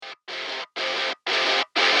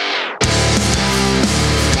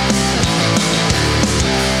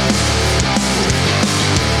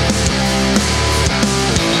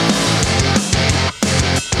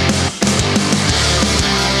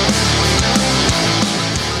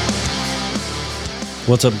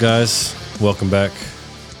What's up, guys? Welcome back.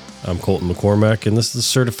 I'm Colton McCormack, and this is the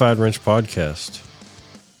Certified Wrench Podcast.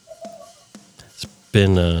 It's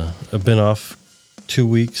been I've been off 2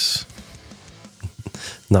 weeks,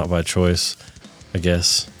 not by choice, I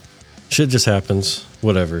guess. Shit just happens.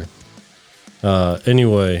 Whatever.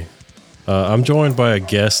 Anyway, I'm joined by a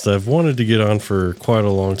guest that I've wanted to get on for quite a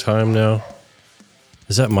long time now.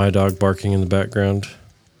 Is that my dog barking in the background?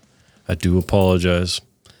 I do apologize.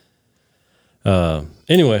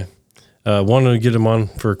 Anyway, wanted to get him on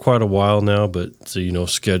for quite a while now, but so,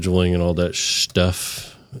 scheduling and all that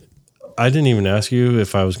stuff. I didn't even ask you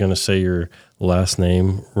if I was going to say your last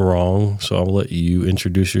name wrong, so I'll let you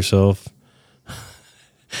introduce yourself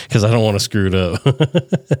because I don't want to screw it up.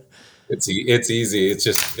 It's easy. It's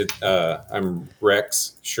just, I'm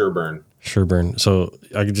Rex Sherburn. Sherburn. So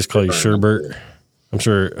I could just call you Sherbert. I'm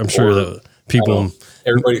sure that people.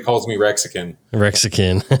 Everybody calls me Rexican.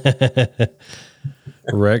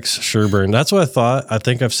 Rex Sherburn. That's what I thought. I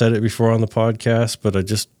think I've said it before on the podcast, but I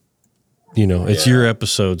just, it's your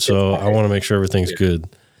episode, so I want to make sure everything's good.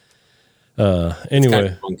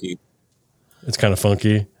 Anyway, it's kind of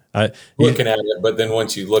funky. Looking at it, but then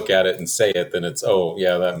once you look at it and say it, then it's, oh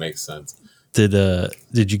yeah, that makes sense. Did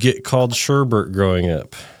you get called Sherbert growing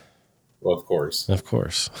up? Well, of course.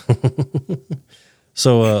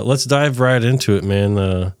 So let's dive right into it,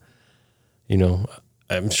 man.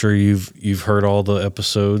 I'm sure you've heard all the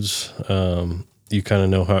episodes. You kind of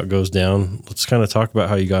know how it goes down. Let's kind of talk about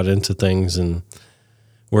how you got into things and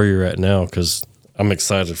where you're at now, because I'm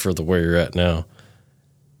excited for where you're at now.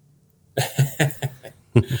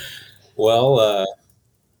 Well,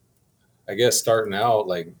 I guess starting out,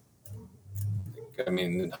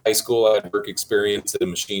 in high school, I had work experience at a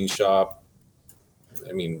machine shop.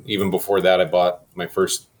 Even before that, I bought my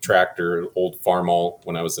first tractor, old Farmall,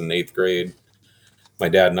 when I was in 8th grade. My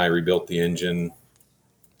dad and I rebuilt the engine,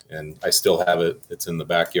 and I still have it. It's in the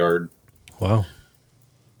backyard. Wow.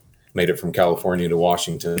 Made it from California to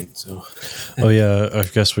Washington. So. Oh yeah, I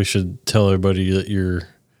guess we should tell everybody that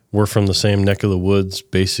we're from the same neck of the woods,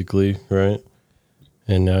 basically, right?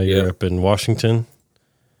 And now you're up in Washington.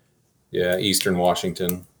 Yeah, Eastern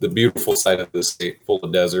Washington, the beautiful side of the state, full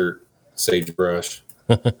of desert, sagebrush,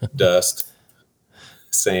 dust,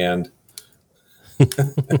 sand.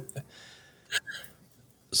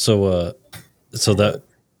 So that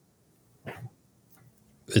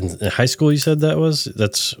in high school, you said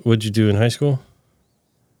that's what'd you do in high school?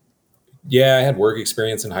 Yeah, I had work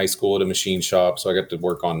experience in high school at a machine shop, so I got to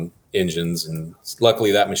work on engines, and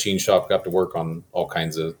luckily that machine shop got to work on all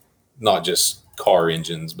kinds of, not just car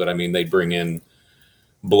engines, but they'd bring in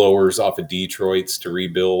blowers off of Detroit's to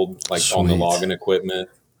rebuild, Sweet. On the logging equipment.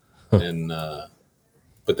 And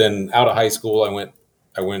but then out of high school, I went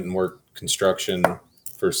and worked construction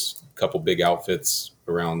for a couple big outfits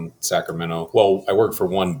around Sacramento. Well, I worked for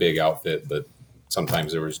one big outfit, but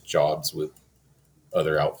sometimes there was jobs with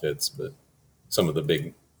other outfits, but some of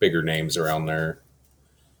the bigger names around there.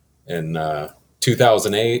 In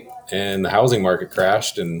 2008, and the housing market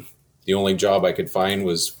crashed, and the only job I could find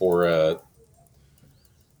was for a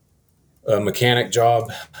mechanic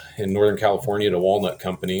job in Northern California at a walnut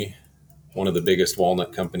company, one of the biggest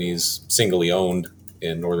walnut companies, singly owned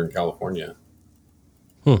in Northern California.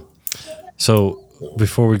 So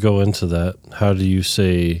before we go into that, how do you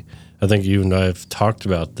say, I think you and I have talked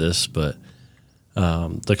about this, but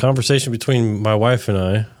the conversation between my wife and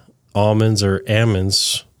I, almonds or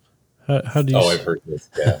almonds, how do you I've heard this.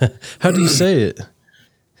 Yeah. How do you say it?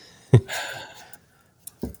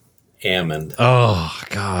 Almond. Oh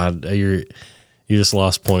God, you just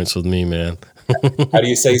lost points with me, man. How do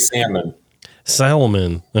you say salmon?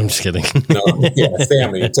 Salmon. I'm just kidding. No, yeah,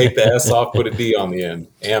 salmon. You take the S off, put a D on the end.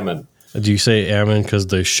 Almond. Do you say almond because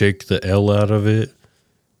they shake the L out of it?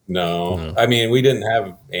 No. We didn't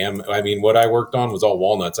have what I worked on was all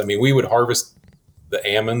walnuts. We would harvest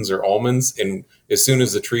the almonds or almonds, and as soon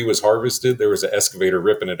as the tree was harvested, there was an excavator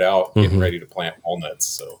ripping it out, getting ready to plant walnuts.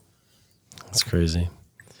 So that's crazy.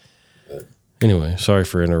 Anyway, sorry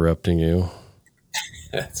for interrupting you.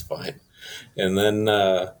 That's fine. And then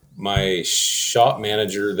my shop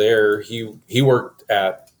manager there, he worked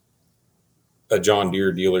at a John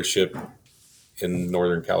Deere dealership in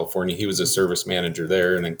Northern California. He was a service manager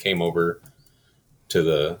there, and then came over to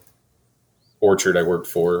the orchard I worked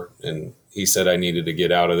for, and he said I needed to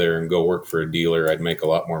get out of there and go work for a dealer. I'd make a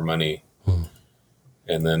lot more money.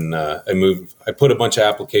 And then I put a bunch of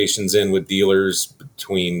applications in with dealers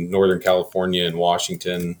between Northern California and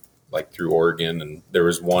Washington, through Oregon. And there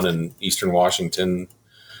was one in Eastern Washington.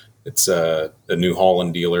 It's a New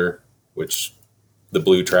Holland dealer, which the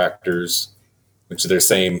blue tractors, which they're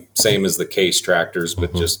same as the Case tractors,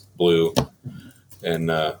 but just blue.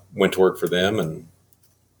 And went to work for them, and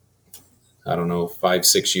I don't know,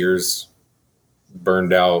 5-6 years,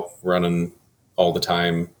 burned out running all the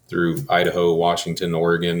time through Idaho, Washington,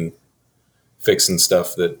 Oregon, fixing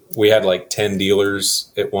stuff that we had like 10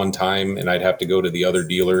 dealers at one time, and I'd have to go to the other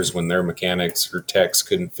dealers when their mechanics or techs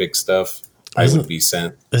couldn't fix stuff. I would be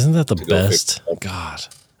sent. Isn't that the best? God,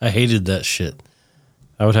 I hated that shit.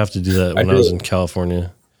 I would have to do that when I was in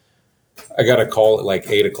California. I got a call at like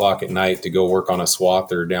 8 o'clock at night to go work on a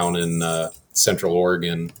swather down in Central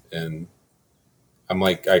Oregon. And I'm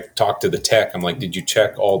like, I talked to the tech. I'm like, did you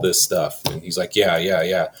check all this stuff? And he's like,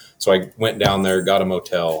 yeah. So I went down there, got a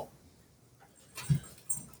motel.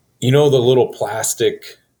 You know, the little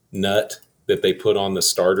plastic nut that they put on the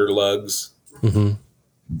starter lugs? Mm-hmm.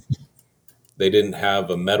 They didn't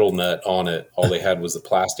have a metal nut on it. All they had was the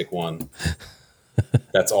plastic one.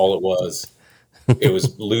 That's all it was. It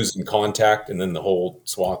was losing contact, and then the whole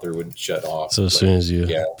swather would shut off. So as soon as you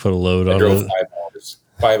put a load on it.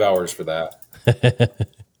 5 hours for that.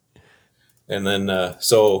 And then,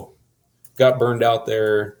 so got burned out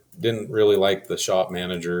there. Didn't really like the shop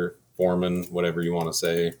manager, foreman, whatever you want to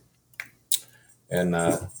say. And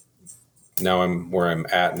now I'm where I'm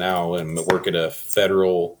at now, and I work at a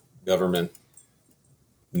federal government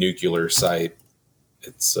nuclear site.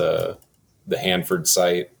 It's the Hanford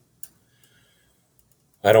site.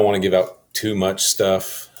 I don't want to give out too much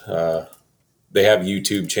stuff. They have a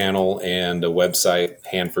YouTube channel and a website,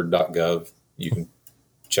 hanford.gov. You can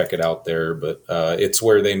check it out there. But it's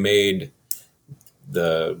where they made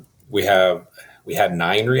we had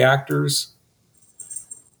 9 reactors,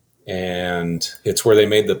 and it's where they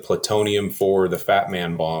made the plutonium for the Fat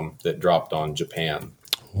Man bomb that dropped on Japan.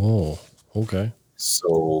 Oh, okay.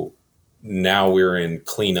 So now we're in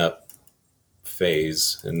cleanup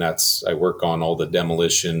phase, and I work on all the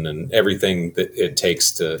demolition and everything that it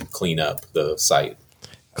takes to clean up the site.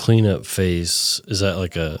 Cleanup phase, is that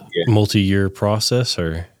like a multi-year process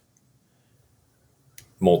or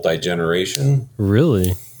multi-generation?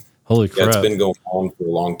 Really? Holy crap. It's been going on for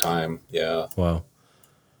a long time. Yeah. Wow.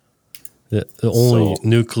 The only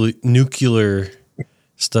nuclear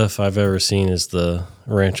stuff I've ever seen is the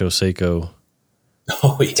Rancho Seco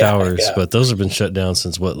towers, but those have been shut down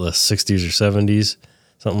since the 60s or 70s,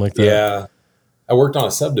 something like that. Yeah. I worked on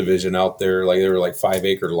a subdivision out there. Like, they were like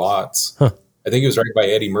 5-acre lots. Huh. I think it was right by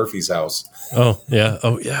Eddie Murphy's house. Oh yeah.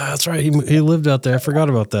 That's right. He lived out there. I forgot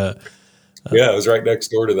about that. Yeah. It was right next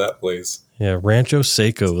door to that place. Yeah. Rancho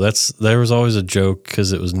Seco. There was always a joke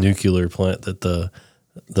because it was nuclear plant that the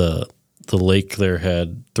lake there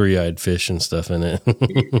had 3-eyed fish and stuff in it.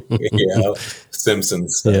 Yeah.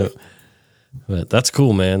 Simpsons stuff. Yeah. But that's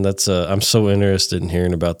cool, man. That's I'm so interested in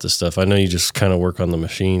hearing about this stuff. I know you just kind of work on the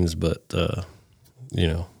machines, but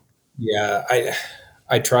Yeah,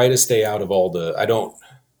 I try to stay out of all the.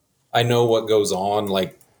 I know what goes on,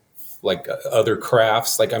 like other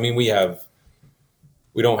crafts. Like, I mean, we have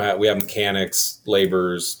mechanics,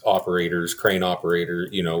 laborers, operators, crane operator.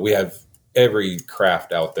 You know, we have every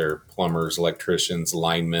craft out there: plumbers, electricians,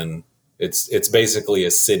 linemen. It's basically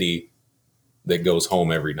a city that goes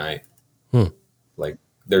home every night. Like,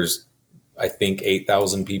 there's, I think,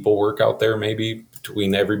 8,000 people work out there, maybe,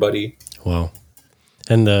 between everybody. Wow.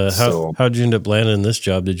 And how'd you end up landing this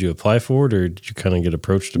job? Did you apply for it, or did you kind of get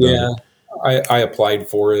approached about it? Yeah, I applied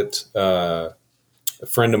for it. A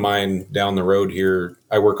friend of mine down the road here,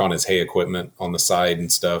 I work on his hay equipment on the side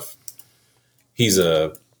and stuff.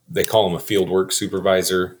 They call him a field work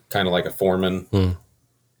supervisor, kind of like a foreman.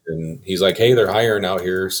 And he's like, hey, they're hiring out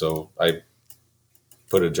here. So I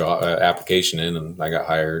put a job application in, and I got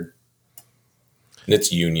hired. And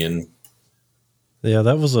it's union. Yeah,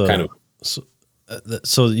 that was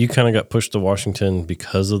so you kind of got pushed to Washington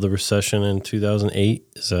because of the recession in 2008.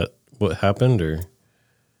 Is that what happened, or?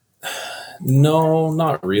 No,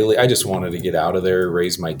 not really. I just wanted to get out of there,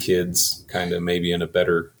 raise my kids, kind of maybe in a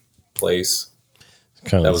better place.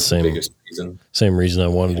 Kind of the biggest reason. Same reason I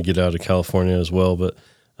wanted to get out of California as well, but.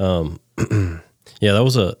 Yeah, it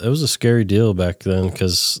was a scary deal back then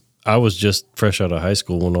because I was just fresh out of high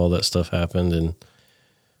school when all that stuff happened, and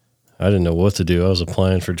I didn't know what to do. I was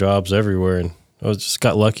applying for jobs everywhere, and I just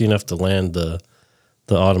got lucky enough to land the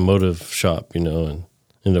automotive shop, and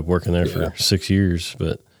ended up working there for 6 years.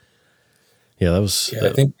 But yeah, that was. Yeah,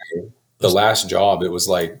 I think the last job, it was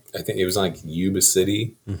like Yuba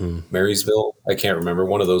City, Marysville. I can't remember,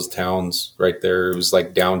 one of those towns right there. It was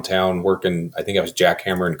like downtown working. I think I was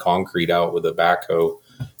jackhammering concrete out with a backhoe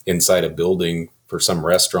inside a building for some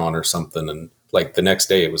restaurant or something. And like the next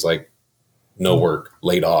day it was like no work,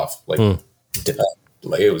 laid off, like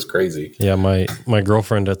Like, it was crazy. Yeah, my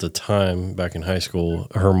girlfriend at the time back in high school,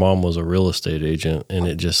 her mom was a real estate agent, and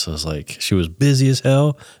it just was like she was busy as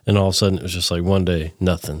hell, and all of a sudden it was just like one day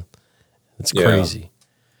nothing. It's crazy,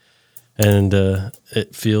 and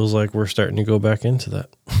it feels like we're starting to go back into that.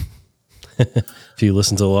 If you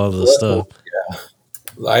listen to a lot of the stuff,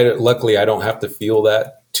 luckily I don't have to feel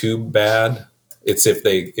that too bad. It's if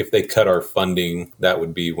they cut our funding, that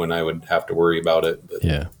would be when I would have to worry about it. But.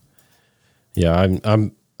 Yeah. I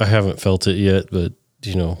haven't felt it yet, but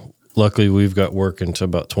luckily we've got work into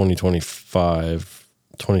about 2025,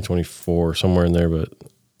 2024, somewhere in there. But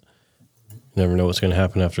you never know what's going to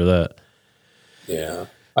happen after that. Yeah,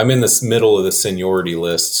 I'm in the middle of the seniority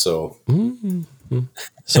list, so. Mm-hmm.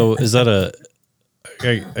 So is that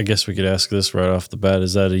I guess we could ask this right off the bat.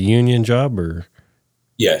 Is that a union job or?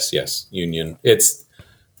 Yes, union. It's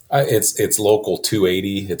local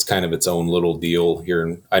 280. It's kind of its own little deal here.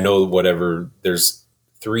 And I know there's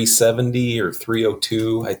 370 or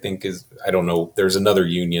 302, I think I don't know. There's another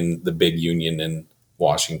union, the big union in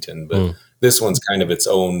Washington, but this one's kind of its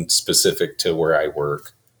own specific to where I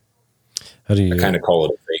work. How do you? I kind of call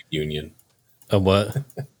it a fake union. A what?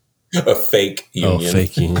 A fake union. Oh,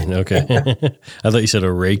 fake union. Okay. I thought you said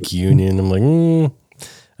a rake union. I'm like,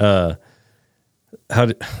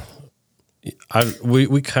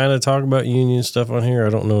 we kind of talk about union stuff on here. I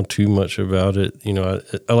don't know too much about it.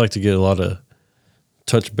 I like to get a lot of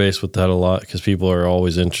touch base with that a lot because people are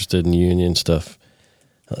always interested in union stuff.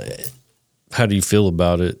 How do you feel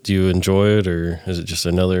about it? Do you enjoy it, or is it just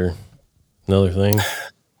another thing?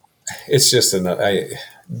 It's just I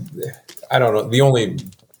don't know. The only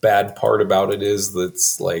bad part about it is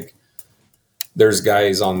that's like there's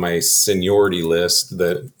guys on my seniority list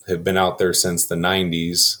that have been out there since the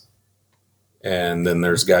 90s, and then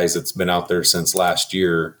there's guys that's been out there since last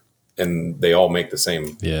year, and they all make the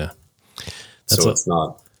same. Yeah, it's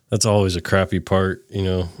not. That's always a crappy part,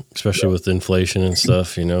 especially with inflation and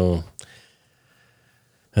stuff.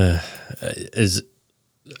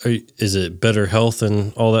 Is it better health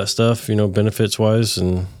and all that stuff? Benefits wise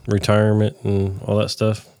and retirement and all that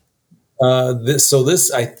stuff. This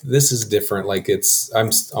is different. Like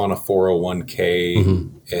I'm on a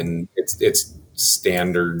 401k and it's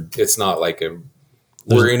standard. It's not like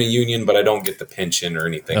we're in a union, but I don't get the pension or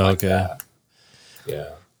anything like that.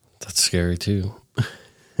 Yeah. That's scary too.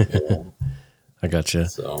 Yeah. I gotcha.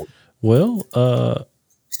 So, well,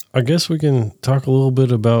 I guess we can talk a little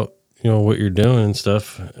bit about, what you're doing and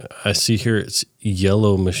stuff. I see here it's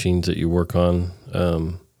yellow machines that you work on.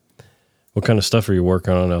 What kind of stuff are you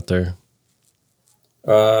working on out there?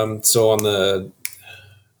 So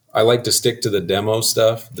I like to stick to the demo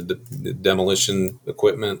stuff, the demolition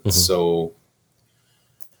equipment. Mm-hmm. So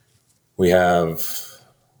we have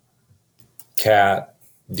cat,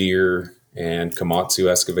 deer, and Komatsu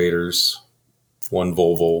excavators, one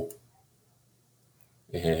Volvo,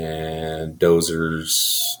 and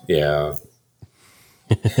dozers. Yeah.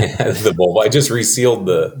 The Volvo. I just resealed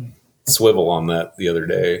the swivel on that the other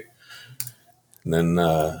day. And then,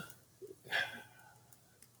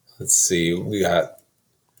 let's see, we got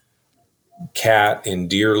cat and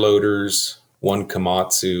deer loaders, one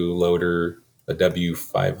Komatsu loader, a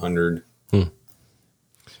W500.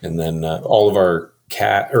 And then all of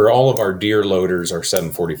our deer loaders are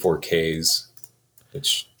 744Ks,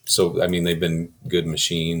 they've been good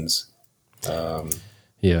machines.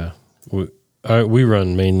 Yeah. We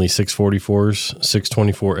run mainly 644s,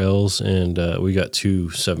 624Ls, and we got two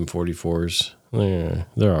 744s. Yeah,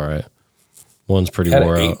 they're all right. One's pretty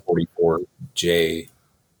wore out. 844J,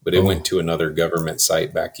 but it went to another government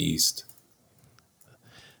site back east.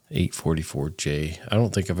 844J. I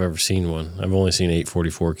don't think I've ever seen one. I've only seen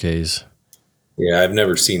 844Ks. Yeah, I've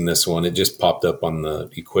never seen this one. It just popped up on the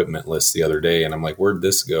equipment list the other day, and I'm like, where'd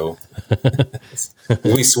this go?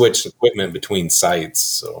 We switched equipment between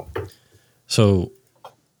sites, So,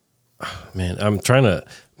 man, I'm trying to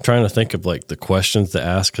think of like the questions to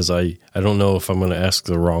ask because I don't know if I'm going to ask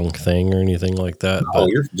the wrong thing or anything like that. Oh,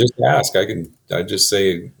 you're just ask. I just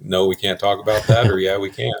say no, we can't talk about that, or yeah, we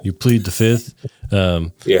can. You plead the fifth.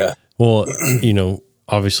 Yeah. Well,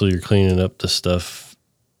 obviously you're cleaning up the stuff.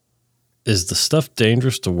 Is the stuff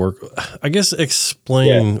dangerous to work? I guess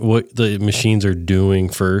explain what the machines are doing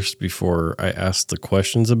first before I ask the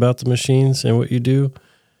questions about the machines and what you do.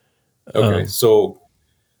 Okay, so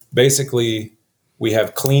basically we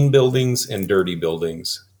have clean buildings and dirty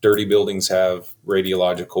buildings. Dirty buildings have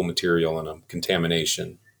radiological material in them,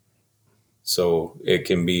 contamination. So it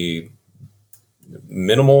can be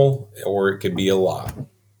minimal or it could be a lot.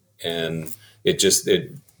 And it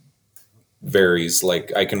varies.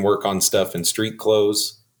 Like I can work on stuff in street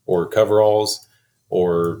clothes or coveralls,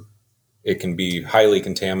 or it can be highly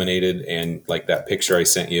contaminated. And like that picture I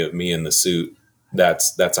sent you of me in the suit,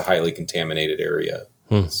 that's a highly contaminated area.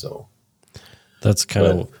 So that's kind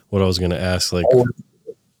of what I was going to ask. Like,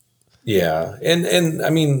 yeah. And I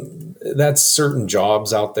mean, that's certain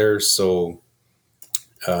jobs out there. So,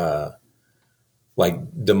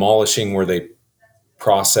 like demolishing where they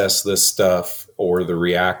process this stuff, or the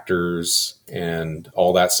reactors and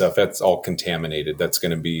all that stuff, that's all contaminated. That's going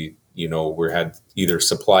to be, we had either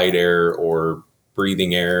supplied air or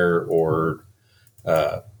breathing air or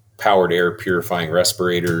powered air purifying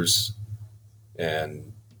respirators.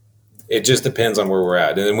 And it just depends on where we're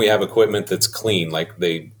at. And then we have equipment that's clean, like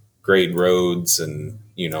they grade roads and,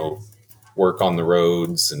 work on the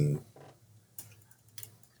roads, and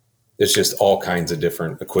it's just all kinds of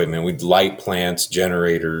different equipment. We light plants,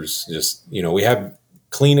 generators, just, we have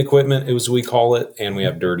clean equipment, as we call it, and we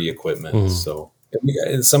have dirty equipment. So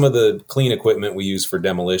and some of the clean equipment we use for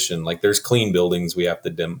demolition, like there's clean buildings we have to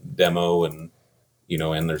demo, and,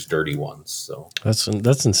 and there's dirty ones. So that's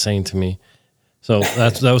insane to me. So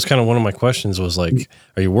that was kind of one of my questions was like,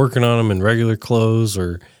 are you working on them in regular clothes,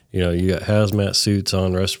 or, you got hazmat suits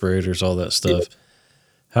on, respirators, all that stuff. Yeah.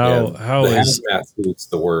 How the is hazmat suit's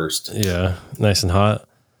the worst? Yeah, nice and hot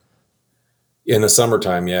in the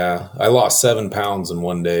summertime. Yeah, I lost 7 pounds in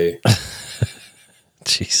one day.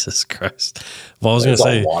 Jesus Christ! Well, I was going to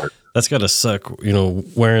say that's got to suck.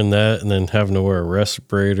 Wearing that and then having to wear a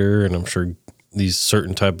respirator, and I'm sure these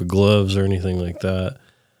certain type of gloves or anything like that.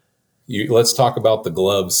 Let's talk about the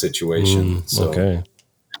glove situation. Okay.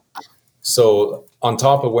 So on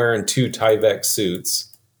top of wearing 2 Tyvek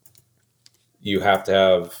suits, you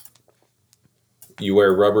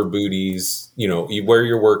wear rubber booties, you wear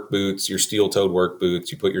your work boots, your steel-toed work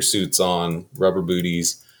boots, you put your suits on, rubber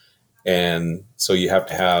booties. And so you have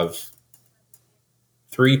to have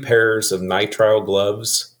 3 pairs of nitrile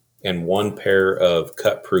gloves and 1 pair of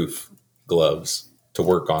cut-proof gloves to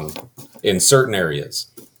work on in certain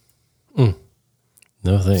areas.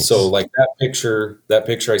 No thanks. So like that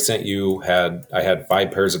picture I sent you I had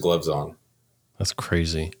 5 pairs of gloves on. That's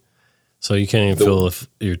crazy. So you can't even feel if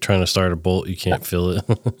you're trying to start a bolt, you can't feel it.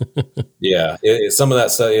 Yeah. Some of that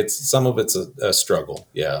stuff, some of it's a struggle.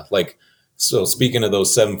 Yeah. Like, so speaking of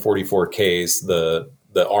those 744Ks, the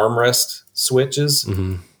armrest switches.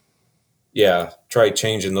 Yeah. Try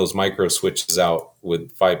changing those micro switches out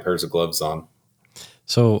with 5 pairs of gloves on.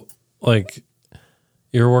 So like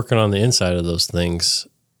you're working on the inside of those things.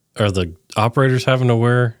 Are the operators having to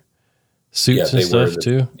wear suits and stuff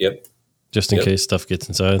too? Yep. Just in case stuff gets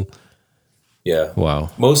inside. Yeah. Wow.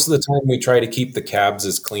 Most of the time we try to keep the cabs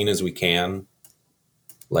as clean as we can.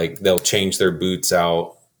 Like they'll change their boots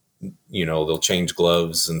out, they'll change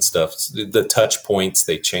gloves and stuff. The touch points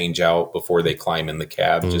they change out before they climb in the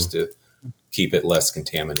cab just to keep it less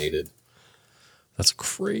contaminated. That's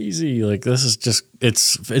crazy. Like this is just,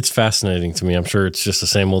 it's fascinating to me. I'm sure it's just the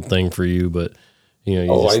same old thing for you, but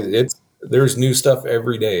there's new stuff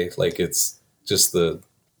every day. Like it's just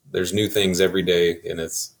there's new things every day, and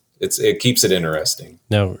it keeps it interesting.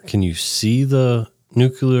 Now, can you see the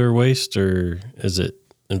nuclear waste, or is it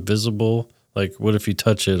invisible? Like, what if you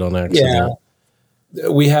touch it on accident? Yeah,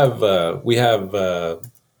 we call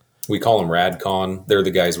them Radcon. They're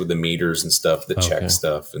the guys with the meters and stuff that check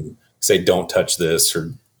stuff and say, don't touch this,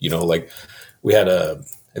 or, like we had I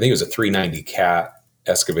think it was a 390 Cat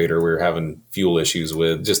excavator. We were having fuel issues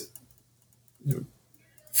with, just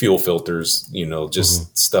fuel filters,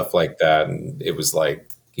 just stuff like that. And it was like,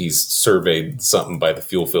 he's surveyed something by the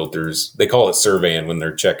fuel filters. They call it surveying when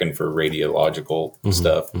they're checking for radiological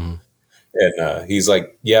stuff. And he's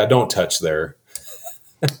like, yeah, don't touch there.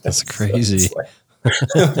 That's crazy.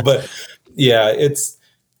 But yeah, it's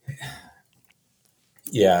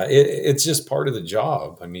just part of the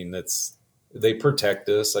job. I mean, they protect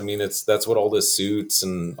us. I mean, that's what all the suits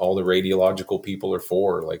and all the radiological people are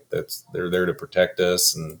for. Like they're there to protect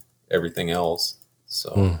us and everything else.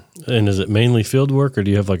 So, and is it mainly field work, or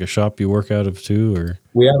do you have like a shop you work out of too? Or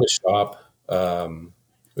we have a shop.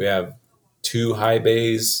 We have 2 high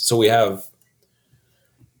bays. So we have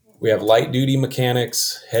light duty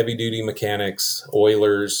mechanics, heavy duty mechanics,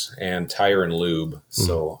 oilers, and tire and lube.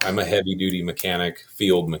 So I'm a heavy duty mechanic,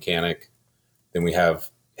 field mechanic. Then we have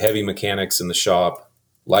heavy mechanics in the shop,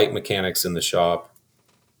 light mechanics in the shop,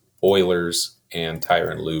 oilers, and tire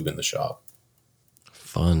and lube in the shop.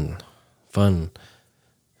 Fun.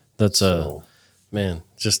 That's man,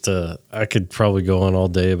 just I could probably go on all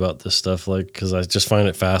day about this stuff, like, because I just find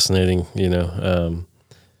it fascinating,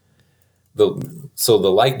 So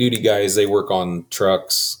the light duty guys, they work on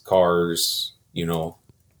trucks, cars,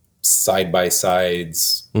 side by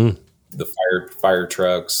sides, the fire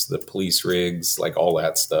trucks, the police rigs, like all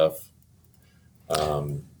that stuff.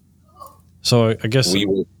 So I guess. We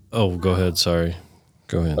were, Oh, go ahead. Sorry.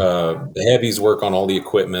 Go ahead. the heavies work on all the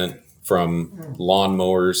equipment from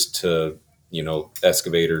lawnmowers to,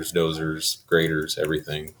 excavators, dozers, graders,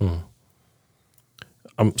 everything.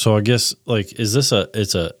 So I guess like, is this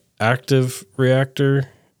it's a active reactor?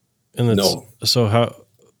 And it's, No. So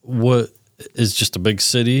what is just a big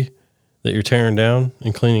city that you're tearing down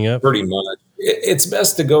and cleaning up? Pretty much. It's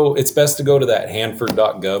best to go to that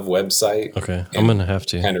Hanford.gov website. Okay. I'm going to have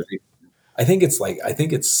to. Kind of I think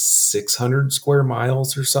it's 600 square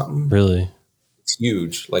miles or something. Really? It's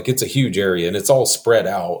huge. Like, it's a huge area, and it's all spread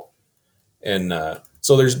out. And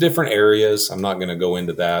so there's different areas. I'm not going to go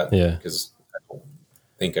into that because I don't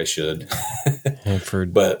think I should.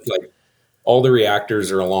 Hanford. But like, all the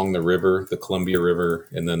reactors are along the river, the Columbia River,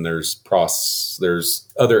 and then there's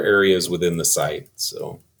other areas within the site.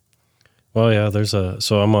 So, well, yeah,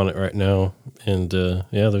 so I'm on it right now, and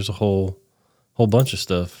there's a whole bunch of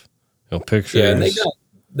stuff, pictures. Yeah, and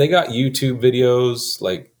they got YouTube videos,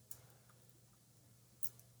 like,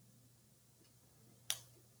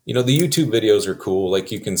 the YouTube videos are cool.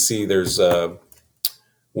 Like, you can see there's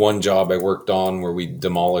one job I worked on where we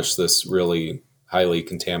demolished this really highly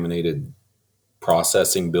contaminated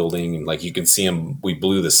processing building, and like, you can see we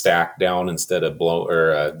blew the stack down instead of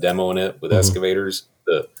demoing it with excavators,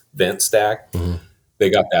 the vent stack. They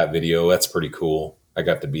got that video. That's pretty cool. I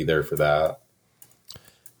got to be there for that.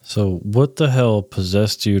 So what the hell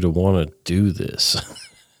possessed you to want to do this?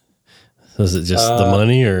 Was it just the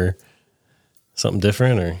money or something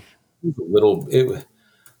different, or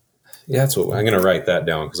that's what I'm going to write that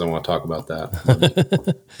down, because I want to talk about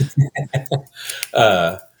that.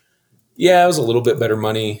 Yeah, it was a little bit better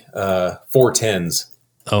money. 410s.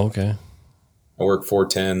 Oh, okay. I work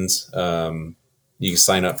 410s. You can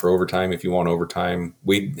sign up for overtime if you want overtime.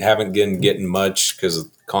 We haven't been getting much because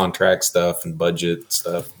of contract stuff and budget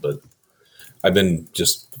stuff, but I've been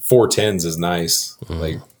just 410s is nice.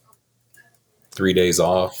 Like 3 days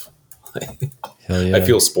off. Hell yeah. I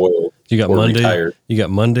feel spoiled. You got retired. You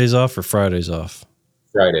got Mondays off or Fridays off?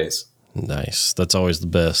 Fridays. Nice. That's always the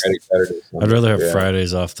best. Friday, Saturday, Sunday. I'd rather have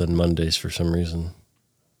Fridays off than Mondays for some reason.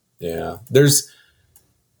 Yeah. There's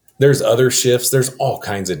other shifts. There's all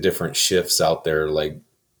kinds of different shifts out there. Like,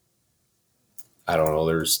 I don't know,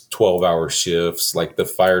 there's 12-hour shifts. Like, the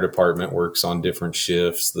fire department works on different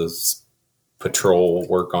shifts. The patrol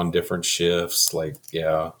work on different shifts. Like,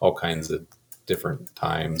 yeah, all kinds of different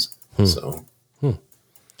times. So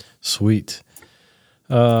sweet.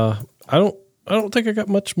 I don't think I got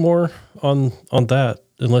much more on that,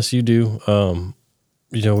 unless you do.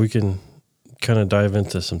 We can kind of dive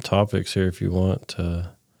into some topics here if you want.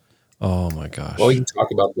 Oh my gosh. Well, we can talk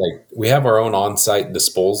about, like, we have our own on-site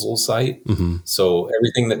disposal site. So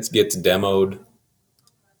everything that gets demoed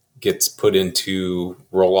gets put into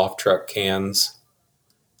roll-off truck cans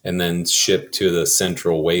and then shipped to the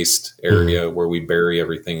central waste area where we bury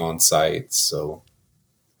everything on site. So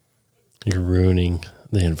you're ruining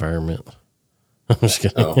the environment. I'm just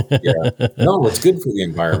kidding. Oh, yeah. No, it's good for the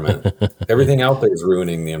environment. Everything out there is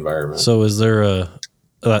ruining the environment. So is there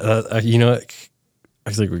I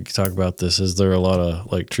think we could talk about this. Is there a lot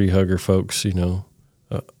of like tree hugger folks,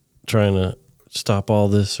 trying to stop all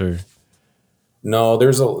this, or? No,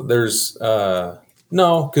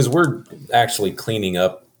 no, because we're actually cleaning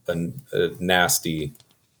up a nasty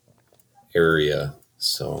area.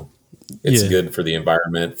 So it's good for the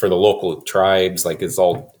environment, for the local tribes. Like, it's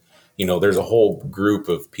all, there's a whole group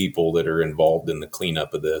of people that are involved in the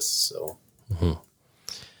cleanup of this. So I'm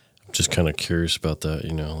just kind of curious about that,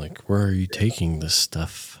 like, where are you taking this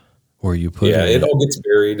stuff? Where are you putting it? Yeah, it all gets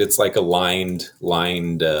buried. It's like a lined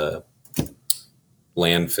landfill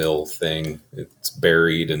thing. It's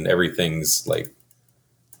buried and everything's like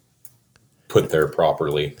put there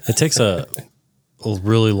properly. It takes a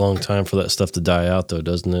really long time for that stuff to die out, though,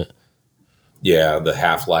 doesn't it? Yeah, the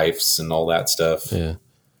half-lives and all that stuff. Yeah.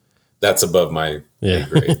 That's above my pay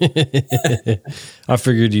grade. I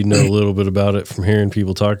figured you'd know a little bit about it from hearing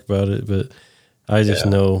people talk about it, but I just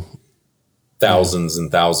know thousands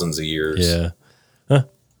and thousands of years. Yeah.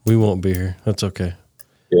 We won't be here. That's okay.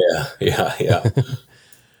 Yeah.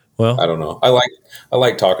 Well, I don't know. I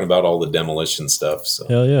like talking about all the demolition stuff. So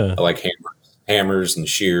hell yeah. I like hammers and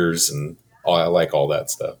shears, and I like all that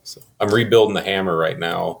stuff. So I'm rebuilding the hammer right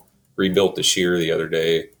now. Rebuilt the shear the other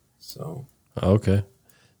day. So okay.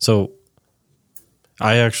 So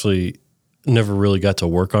I actually never really got to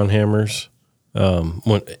work on hammers.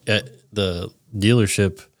 When at the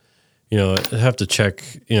dealership, I have to check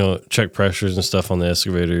pressures and stuff on the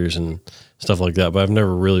excavators and stuff like that. But I've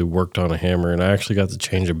never really worked on a hammer, and I actually got to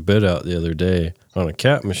change a bit out the other day on a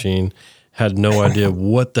cat machine. Had no idea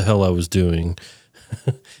what the hell I was doing.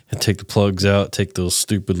 And take the plugs out, take those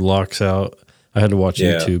stupid locks out. I had to watch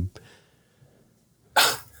YouTube.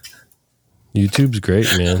 YouTube's great,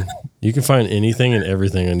 man. You can find anything and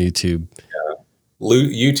everything on YouTube.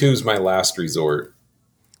 YouTube's my last resort.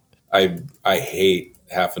 I hate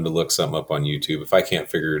having to look something up on YouTube. If I can't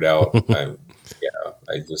figure it out, I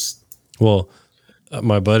just... Well,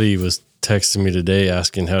 my buddy was texting me today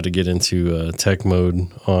asking how to get into tech mode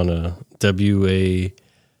on a WA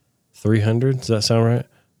 300. Does that sound right?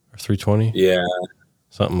 Or 320? Yeah.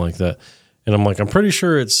 Something like that. And I'm like, I'm pretty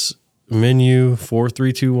sure it's menu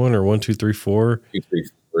 4321 or 1234.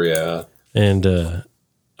 234, yeah. And I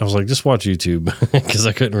was like, just watch YouTube because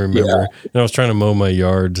I couldn't remember. Yeah. And I was trying to mow my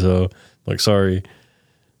yard, so I'm like, sorry.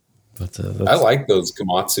 But I like those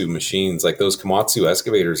Komatsu machines. Like those Komatsu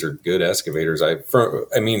excavators are good excavators.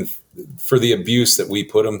 For the abuse that we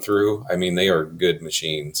put them through, they are good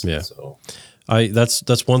machines. Yeah. So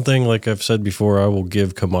that's one thing. Like I've said before, I will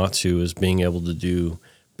give Komatsu is being able to do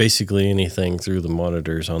basically anything through the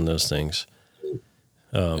monitors on those things.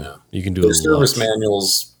 You can do the service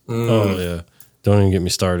manuals. Oh yeah, don't even get me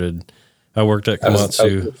started. I worked at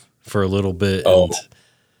Komatsu for a little bit, and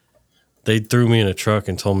they threw me in a truck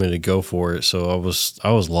and told me to go for it. So I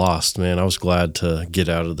was lost, man. I was glad to get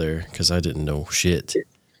out of there because I didn't know shit.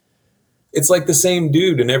 It's like the same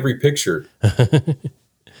dude in every picture.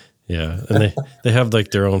 Yeah, and they have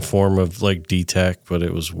like their own form of like DTAC, but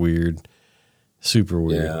it was weird, super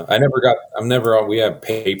weird. Yeah, we have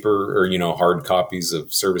paper or hard copies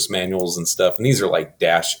of service manuals and stuff, and these are like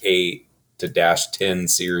 -8 to -10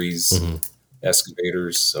 series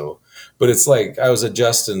excavators. So, but it's like I was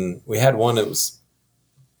adjusting. We had one that was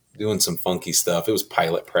doing some funky stuff. It was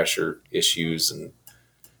pilot pressure issues, and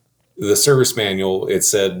the service manual, it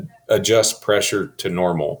said adjust pressure to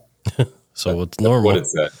normal. So what's normal? What it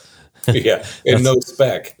said. Yeah, and no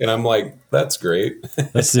spec. And I'm like, that's great.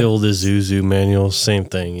 That's the old Isuzu manual. Same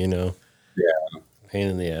thing, Yeah. Pain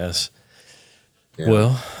in the ass. Yeah.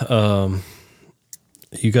 Well,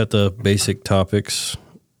 you got the basic topics.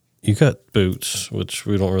 You got boots, which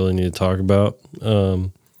we don't really need to talk about. They're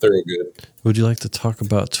good. Would you like to talk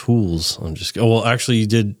about tools? I'm just... Well, actually, you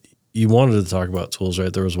did. You wanted to talk about tools,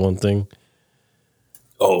 right? There was one thing.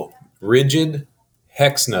 Oh, rigid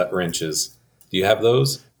hex nut wrenches. Do you have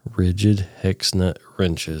those? Rigid hex nut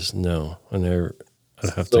wrenches. No, I'd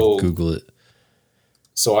have to Google it.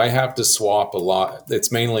 So I have to swap a lot.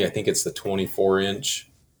 It's mainly, I think it's the 24-inch.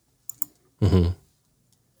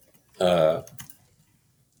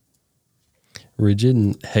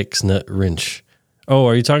 Rigid hex nut wrench. Oh,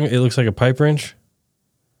 are you talking? It looks like a pipe wrench.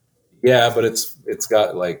 Yeah, but it's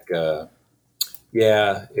got like,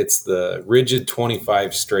 it's the rigid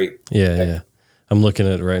 25 straight. Yeah. I'm looking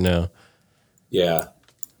at it right now. Yeah,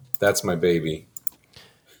 that's my baby.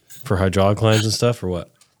 For hydraulic lines and stuff, or what?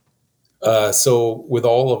 So with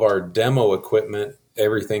all of our demo equipment,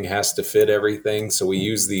 everything has to fit everything. So we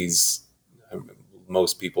use these.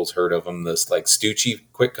 Most people's heard of them. This like Stucci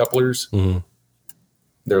quick couplers. Mm-hmm.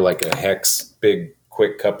 They're like a hex big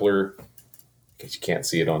quick coupler. Because you can't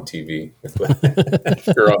see it on TV.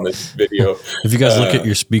 You're on this video. If you guys look at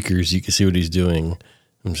your speakers, you can see what he's doing.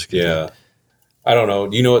 I'm just kidding. Yeah. I don't know.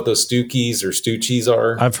 Do you know what those Stuccis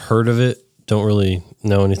are? I've heard of it. Don't really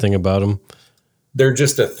know anything about them. They're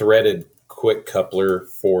just a threaded quick coupler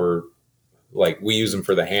for, like, we use them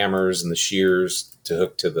for the hammers and the shears to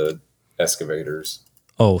hook to the excavators.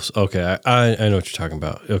 Oh, okay. I know what you're talking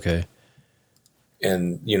about. Okay.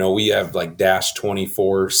 And, we have like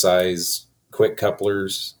 -24 size quick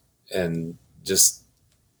couplers, and just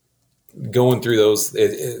going through those,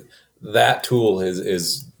 that tool it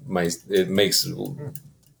makes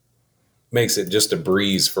it just a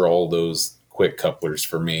breeze for all those quick couplers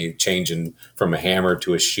for me, changing from a hammer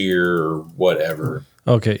to a shear or whatever.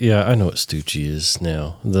 Okay, yeah, I know what Stucci is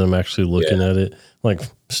now that I'm actually looking at it. Like,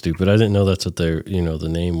 stupid. I didn't know that's what their, the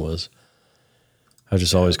name was. I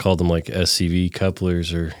just always called them like SCV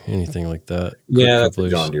couplers or anything like that. Yeah, that's a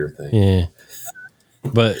John Deere thing. Yeah.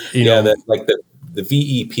 But, that's like the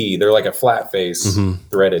VEP, they're like a flat face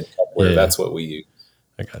threaded coupler. Yeah. That's what we use.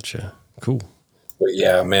 I gotcha. Cool. But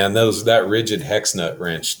yeah, man, that rigid hex nut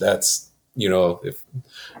wrench, that's,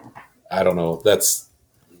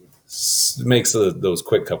 makes those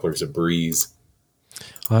quick couplers a breeze.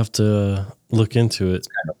 I'll have to look into it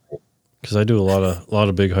because I do a lot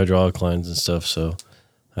of big hydraulic lines and stuff. So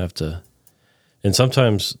I have to, and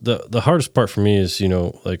sometimes the hardest part for me is,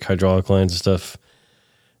 like hydraulic lines and stuff.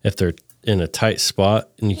 if they're in a tight spot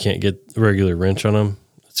and you can't get a regular wrench on them,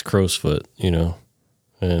 it's crow's foot,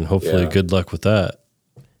 and hopefully good luck with that.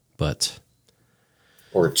 But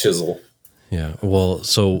or a chisel. Yeah. Well,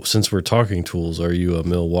 so since we're talking tools, are you a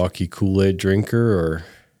Milwaukee Kool-Aid drinker or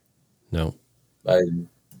no? I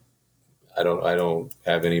don't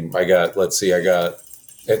have any. I got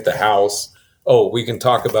at the house. Oh, we can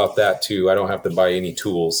talk about that too. I don't have to buy any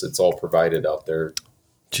tools. It's all provided out there.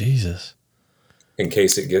 Jesus. In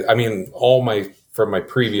case it gets, from my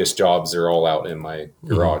previous jobs, they're all out in my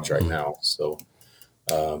garage right now. So,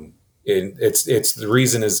 it's the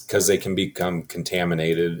reason is because they can become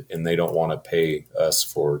contaminated and they don't want to pay us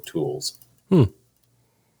for tools.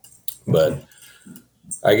 But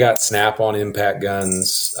I got Snap-on impact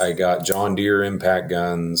guns. I got John Deere impact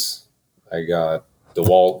guns. I got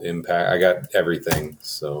DeWalt impact. I got everything.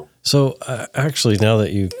 So actually, now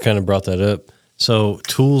that you kind of brought that up, so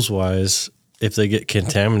tools wise, if they get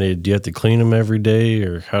contaminated, do you have to clean them every day,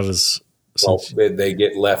 or how does? They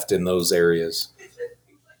get left in those areas.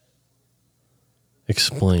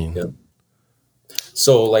 Explain. Yep.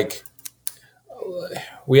 So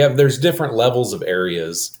there's different levels of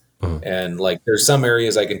areas, and there's some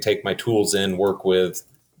areas I can take my tools in, work with.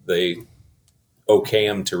 They okay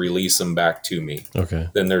them to release them back to me. Okay.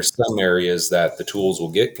 Then there's some areas that the tools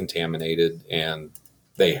will get contaminated and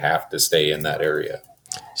they have to stay in that area.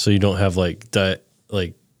 So you don't have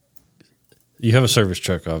you have a service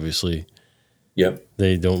truck, obviously. Yep.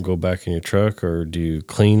 They don't go back in your truck, or do you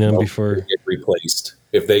clean them before? They get replaced.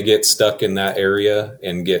 If they get stuck in that area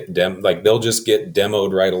and get they'll just get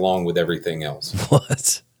demoed right along with everything else.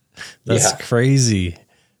 What? That's crazy.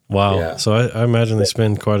 Wow. Yeah. So I imagine they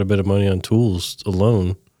spend quite a bit of money on tools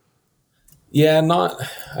alone. Yeah,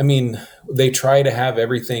 they try to have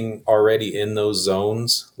everything already in those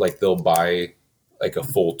zones. They'll buy a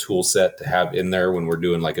full tool set to have in there when we're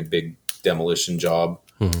doing a big demolition job,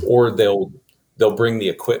 or they'll bring the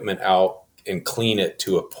equipment out and clean it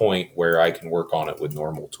to a point where I can work on it with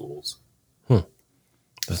normal tools.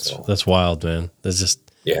 That's wild, man. That's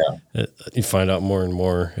just, you find out more and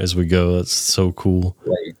more as we go. That's so cool.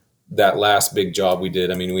 That last big job we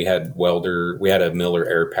did, we had we had a Miller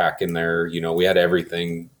air pack in there. We had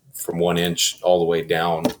everything from 1 inch all the way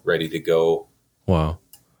down ready to go. Wow.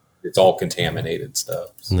 It's all contaminated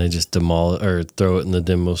stuff. And they just demolish or throw it in the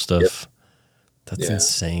demo stuff. Yep. That's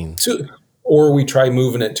insane. Or we try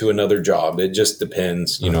moving it to another job. It just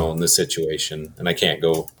depends, on the situation. And I can't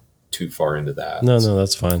go too far into that. No,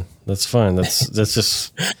 that's fine. That's fine. That's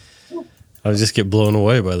just, I just get blown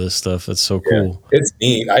away by this stuff. It's so cool. Yeah, it's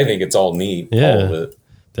neat. I think it's all neat. Yeah, all of it.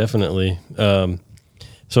 Definitely.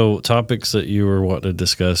 So topics that you were wanting to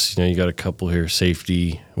discuss, you got a couple here.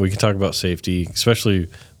 Safety. We can talk about safety, especially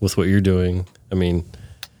with what you're doing.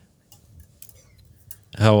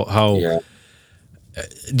 How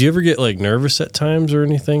do you ever get nervous at times or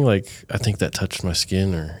anything? I think that touched my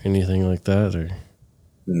skin or anything like that, or?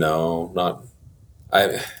 No, not.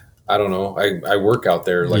 I don't know. I work out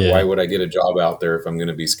there. Why would I get a job out there if I'm going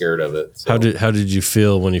to be scared of it? So. How did you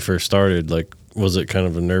feel when you first started? Was it kind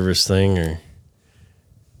of a nervous thing, or?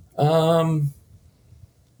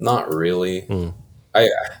 Not really.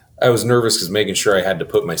 I was nervous because making sure I had to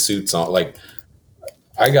put my suits on.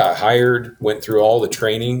 I got hired, went through all the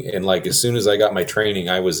training, and as soon as I got my training,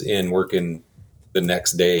 I was in working the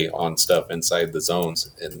next day on stuff inside the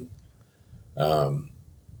zones, and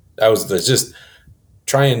I was just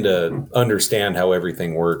trying to understand how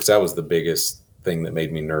everything works. That was the biggest thing that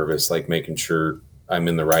made me nervous, making sure I'm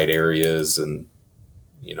in the right areas and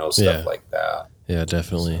stuff like that. Yeah,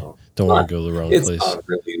 definitely. So, don't want to go the wrong place.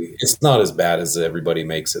 It's not as bad as everybody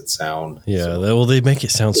makes it sound. Yeah, they make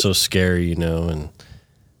it sound so scary, and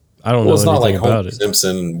I don't know it's anything not like about Homer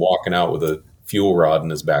Simpson walking out with a fuel rod in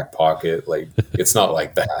his back pocket. It's not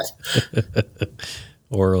like that.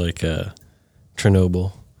 Or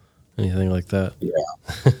Chernobyl, anything like that.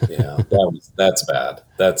 Yeah, that's bad.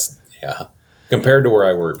 Compared to where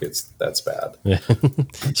I work, that's bad. Yeah.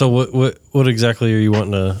 So what exactly are you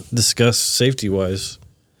wanting to discuss safety wise?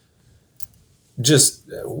 Just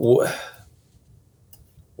what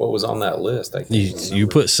was on that list? You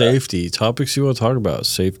put safety topics you want to talk about.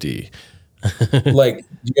 Safety. Do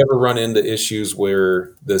you ever run into issues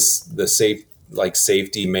where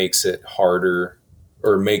safety makes it harder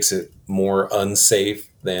or makes it more unsafe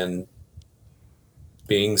than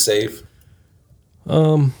being safe?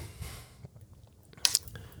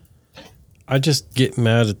 I just get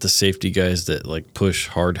mad at the safety guys that push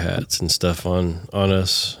hard hats and stuff on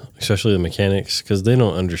us, especially the mechanics, because they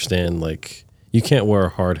don't understand you can't wear a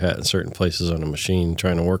hard hat in certain places on a machine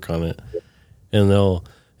trying to work on it, and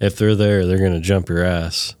if they're there, they're going to jump your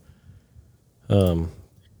ass. But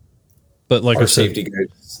like Our I said, safety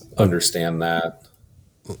guys understand that.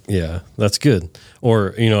 yeah, that's good.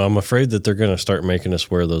 Or, I'm afraid that they're going to start making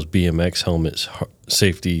us wear those BMX helmets,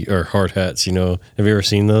 safety or hard hats. Have you ever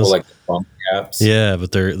seen those? Like the bump caps. Yeah,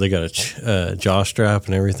 but they got a jaw strap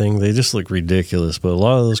and everything. They just look ridiculous. But a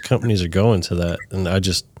lot of those companies are going to that, and I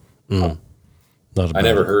just not. I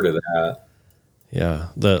never heard of that. Yeah,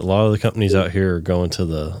 a lot of the companies out here are going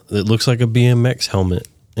to it looks like a BMX helmet.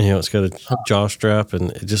 It's got a jaw strap,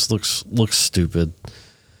 and it just looks stupid.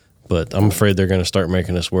 But I'm afraid they're going to start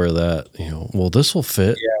making us wear that. Well, this will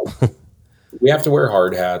fit. Yeah, we have to wear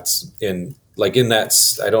hard hats, and like in that,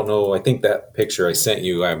 I don't know. I think that picture I sent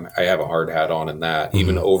you, I have a hard hat on in that. Mm-hmm.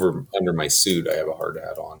 Even under my suit, I have a hard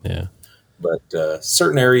hat on. Yeah. But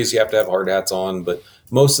certain areas you have to have hard hats on. But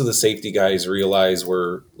most of the safety guys realize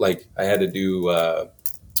I had to do. I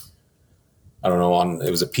don't know. It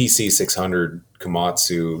was a PC 600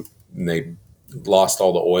 Komatsu, and they lost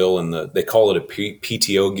all the oil in they call it a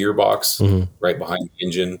PTO gearbox right behind the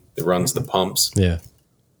engine that runs the pumps. Yeah.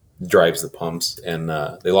 Drives the pumps, and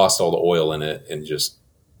they lost all the oil in it and just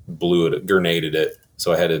grenaded it.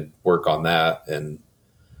 So I had to work on that, and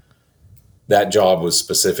that job was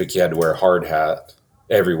specific. You had to wear a hard hat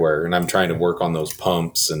everywhere, and I'm trying to work on those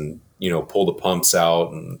pumps and pull the pumps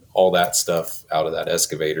out and all that stuff out of that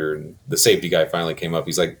excavator. And the safety guy finally came up.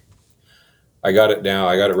 He's like, I got it down.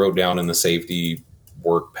 I got it wrote down in the safety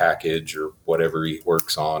work package or whatever he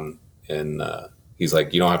works on. And he's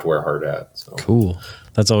like, you don't have to wear a hard hat. So. Cool.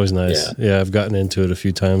 That's always nice. Yeah, I've gotten into it a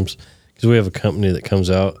few times because we have a company that comes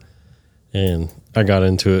out, and I got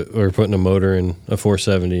into it. We were putting a motor in a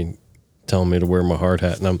 470, telling me to wear my hard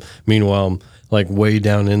hat. And meanwhile, I'm like way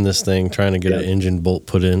down in this thing trying to get an engine bolt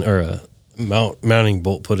put in, or a mounting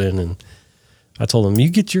bolt put in. And I told him, you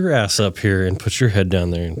get your ass up here and put your head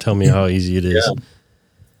down there and tell me how easy it is.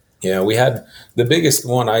 Yeah, we had the biggest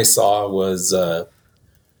one I saw was it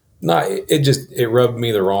rubbed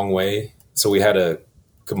me the wrong way. So we had a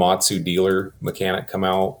Komatsu dealer mechanic come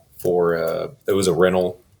out for it was a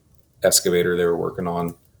rental excavator they were working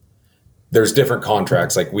on. There's different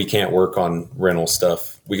contracts. Like we can't work on rental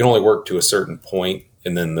stuff. We can only work to a certain point,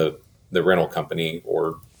 and then the rental company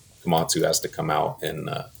or Komatsu has to come out and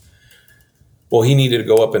he needed to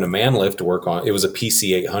go up in a man lift to work on. It was a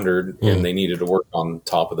PC 800, and they needed to work on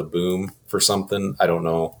top of the boom for something. I don't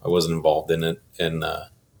know. I wasn't involved in it. And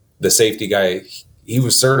the safety guy, he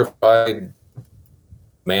was certified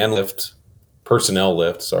personnel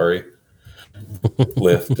lift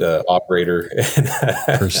operator.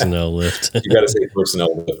 Personnel lift. You got to say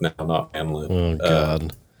personnel lift now, not man lift. Oh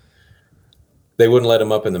God. They wouldn't let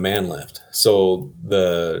him up in the man lift. So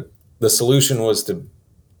the solution was to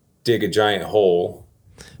dig a giant hole,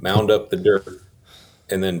 mound up the dirt,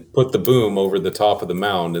 and then put the boom over the top of the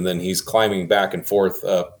mound. And then he's climbing back and forth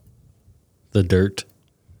up the dirt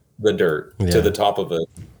to the top of a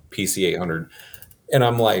PC 800. And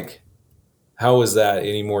I'm like, how is that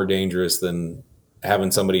any more dangerous than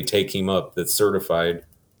having somebody take him up that's certified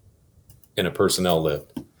in a personnel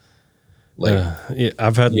lift?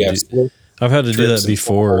 I've had to do that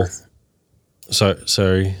before.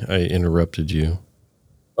 Sorry, I interrupted you.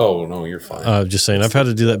 Oh no, you're fine. Just saying, I've had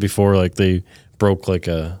to do that before. Like they broke like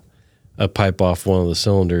a pipe off one of the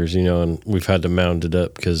cylinders, and we've had to mount it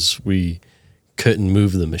up because we couldn't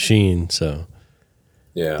move the machine. So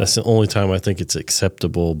yeah, that's the only time I think it's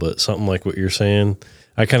acceptable. But something like what you're saying,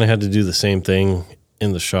 I kind of had to do the same thing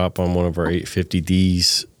in the shop on one of our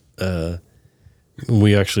 850Ds.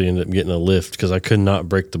 We actually ended up getting a lift because I could not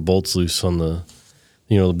break the bolts loose on the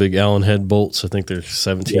big Allen head bolts. I think they're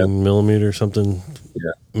 17 millimeter or something.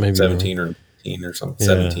 Yeah, maybe 17 or 18 or something.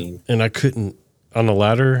 Yeah. 17. And I couldn't on the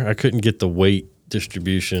ladder. I couldn't get the weight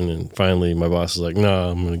distribution. And finally, my boss was like, "No,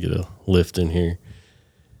 I'm going to get a lift in here."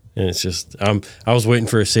 And it's just, I was waiting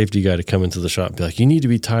for a safety guy to come into the shop and be like, "You need to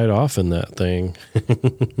be tied off in that thing."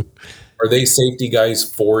 Are they safety guys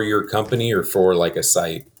for your company or for like a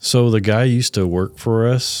site? So the guy used to work for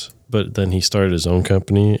us, but then he started his own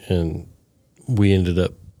company, and we ended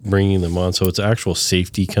up bringing them on. So it's an actual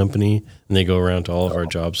safety company, and they go around to all of our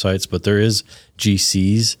job sites. But there is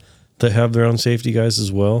GCs that have their own safety guys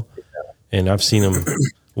as well. And I've seen them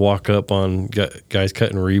walk up on guys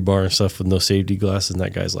cutting rebar and stuff with no safety glasses, and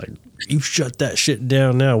that guy's like, "You shut that shit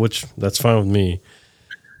down now," which that's fine with me.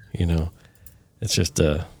 It's just,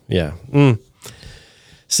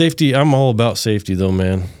 safety. I'm all about safety though,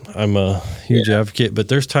 man. I'm a huge advocate, but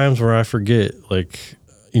there's times where I forget, like,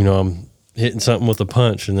 I'm hitting something with a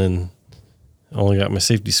punch and then I only got my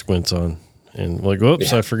safety squints on and like,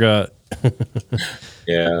 whoops, I forgot.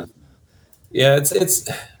 Yeah. Yeah, it's.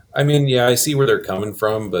 I mean, yeah, I see where they're coming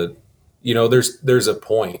from, but there's a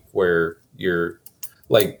point where you're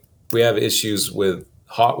like we have issues with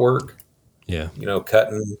hot work. Yeah.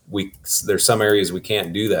 Cutting. There's some areas we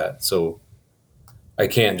can't do that, so I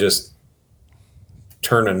can't just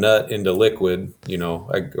turn a nut into liquid,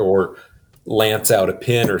 or lance out a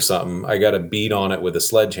pin or something. I got to beat on it with a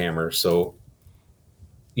sledgehammer. So,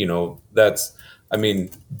 that's, I mean,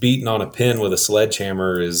 beating on a pin with a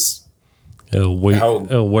sledgehammer is It'll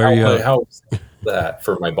wear you out. how that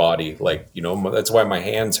for my body. Like, that's why my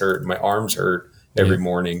hands hurt, my arms hurt every Yeah.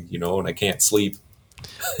 morning, and I can't sleep.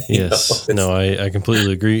 Yes. No, I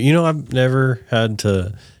completely agree. I've never had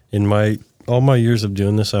to, all my years of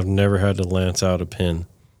doing this, I've never had to lance out a pin.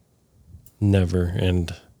 Never.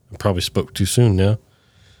 And I probably spoke too soon now.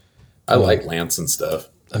 I like lance and stuff.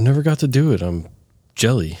 I've never got to do it. I'm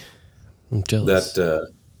jealous.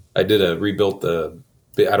 I rebuilt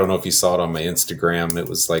I don't know if you saw it on my Instagram. It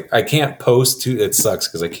was like, I can't post it sucks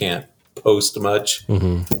because I can't post much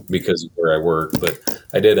because of where I work, but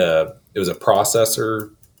it was a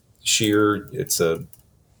processor shear. It's a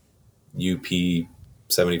UP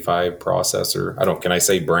 75 processor. Can I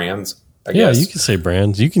say brands? I guess. You can say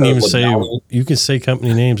brands. You can even say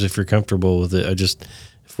company names if you're comfortable with it.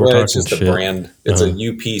 If we're talking it's just shit. a brand. It's a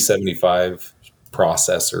UP 75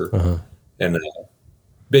 processor and a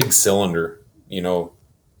big cylinder.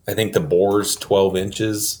 I think the bore's 12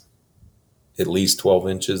 inches, at least 12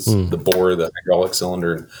 inches, the bore of the hydraulic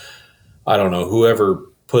cylinder. I don't know, whoever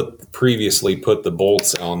previously put the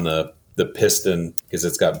bolts on the piston, because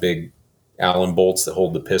it's got big Allen bolts that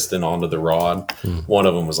hold the piston onto the rod. One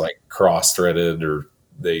of them was like cross-threaded, or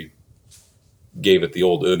they gave it the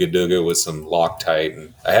old ooga dooga with some Loctite,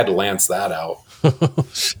 and I had to lance that out.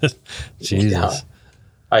 Jesus. Yeah.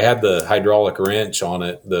 I had the hydraulic wrench on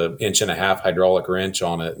it, the 1.5-inch hydraulic wrench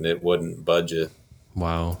on it, and it wouldn't budge it.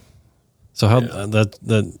 Wow. So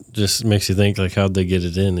that just makes you think, like, how'd they get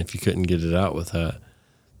it in if you couldn't get it out with that?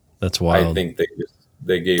 That's wild. I think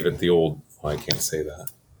they gave it the old, I can't say that.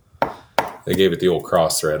 They gave it the old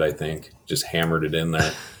cross thread, I think. Just hammered it in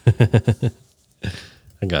there.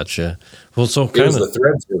 I gotcha. Well, so the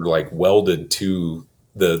threads were like welded to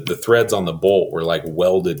the threads on the bolt were like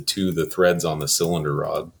welded to the threads on the cylinder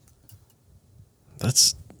rod.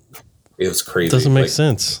 It was crazy. Doesn't make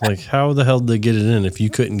sense. Like, how the hell did they get it in if you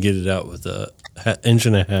couldn't get it out with a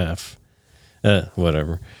 1.5 inch?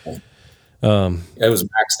 Whatever. It was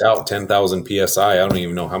maxed out 10,000 PSI. I don't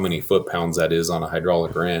even know how many foot-pounds that is on a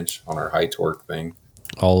hydraulic wrench on our high torque thing.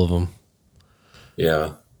 All of them.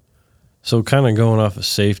 Yeah. So kind of going off of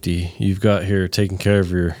safety, you've got here taking care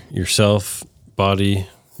of yourself, body,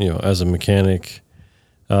 as a mechanic.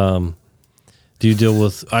 Do you deal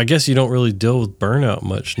with, I guess you don't really deal with burnout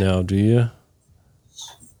much now, do you?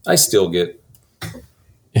 I still get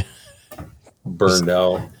burned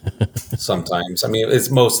out sometimes. I mean, it's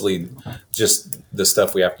mostly just the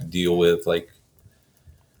stuff we have to deal with, like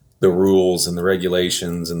the rules and the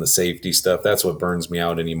regulations and the safety stuff. That's what burns me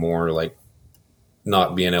out anymore. Like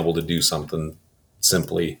not being able to do something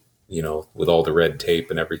simply, with all the red tape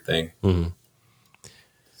and everything. Mm-hmm.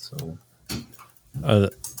 So,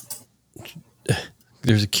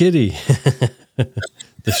 there's a kitty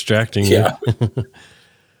distracting you.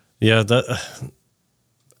 Yeah.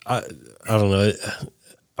 I don't know.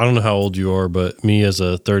 I don't know how old you are, but me as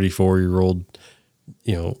a 34-year-old,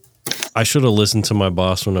 I should have listened to my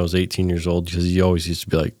boss when I was 18 years old, because he always used to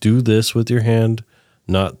be like, do this with your hand,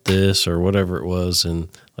 not this, or whatever it was. And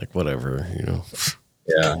like, whatever,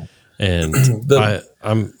 Yeah. And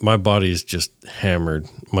my body is just hammered.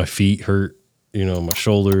 My feet hurt, my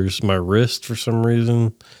shoulders, my wrist for some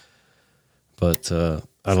reason. But I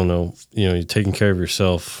don't know, you're taking care of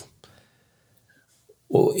yourself.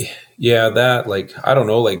 Well, yeah, I don't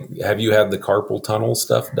know, like, have you had the carpal tunnel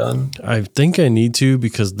stuff done? I think I need to,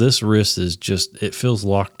 because this wrist is it feels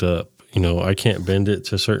locked up. I can't bend it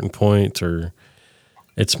to a certain point, or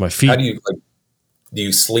it's my feet. How do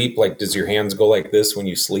you sleep? Like, does your hands go like this when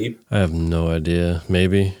you sleep? I have no idea.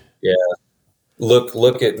 Maybe. Yeah.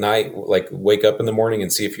 Look at night, like wake up in the morning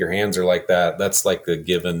and see if your hands are like that. That's like the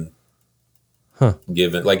given.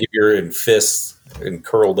 Like if you're in fists and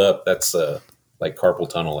curled up, that's like carpal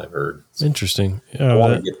tunnel, I've heard. So interesting. I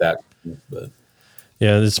want to get that, but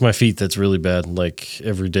yeah, it's my feet that's really bad. Like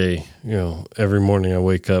every day, every morning I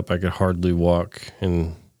wake up, I could hardly walk,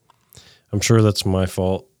 and I'm sure that's my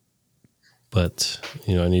fault. But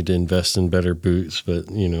I need to invest in better boots. But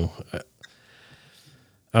I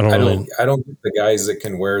don't get the guys that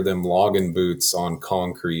can wear them logging boots on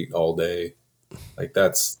concrete all day. Like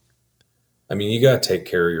I mean, you got to take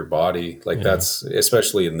care of your body. Like that's,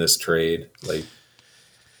 especially in this trade, like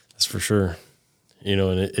that's for sure.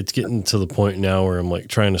 And it's getting to the point now where I'm like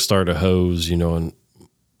trying to start a hose, and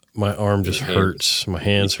my arm just hurts. My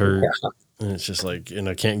hands hurt. Yeah. And it's just like, and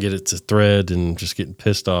I can't get it to thread and just getting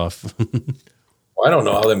pissed off. Well, I don't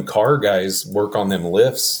know how them car guys work on them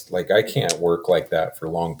lifts. Like I can't work like that for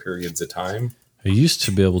long periods of time. I used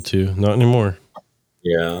to be able to, not anymore.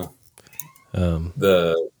 Yeah. Oh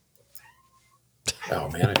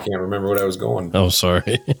man, I can't remember what I was going. Oh,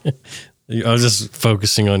 sorry. I was just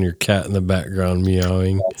focusing on your cat in the background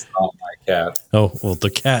meowing. That's not my cat. Oh, well, the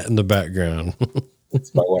cat in the background.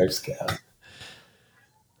 It's my wife's cat.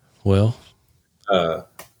 Well,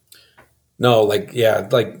 no, like, yeah,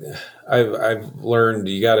 like I've learned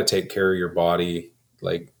you got to take care of your body.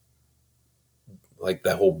 Like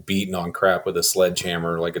that whole beating on crap with a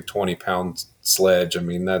sledgehammer, like a 20-pound sledge. I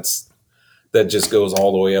mean, that just goes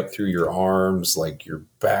all the way up through your arms, like your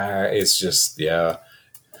back. It's just, yeah.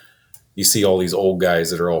 You see all these old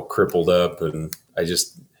guys that are all crippled up, and I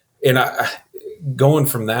going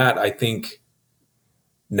from that, I think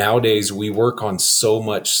nowadays we work on so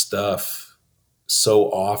much stuff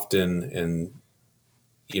so often. And,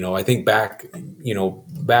 I think back in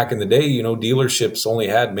the day, dealerships only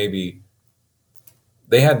had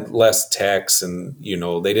they had less techs and,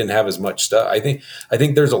 they didn't have as much stuff. I think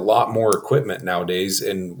there's a lot more equipment nowadays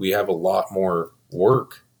and we have a lot more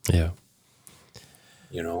work. Yeah.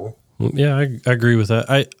 Yeah, I agree with that.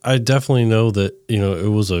 I definitely know that, it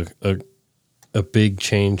was a big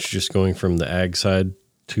change just going from the ag side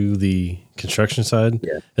to the construction side,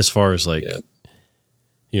 as far as like,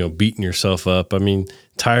 beating yourself up. I mean,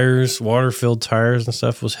 tires, water-filled tires and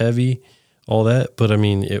stuff was heavy, all that. But I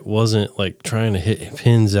mean, it wasn't like trying to hit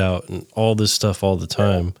pins out and all this stuff all the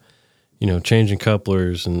time, changing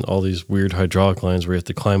couplers and all these weird hydraulic lines where you have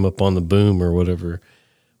to climb up on the boom or whatever,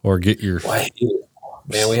 or get your...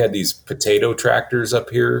 Man, we had these potato tractors up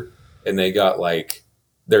here, and they got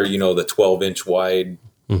they're, the 12-inch wide.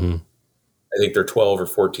 Mm-hmm. I think they're 12 or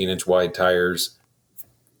 14-inch wide tires,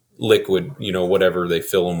 liquid, whatever they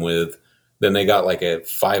fill them with. Then they got like a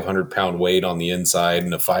 500-pound weight on the inside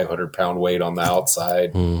and a 500-pound weight on the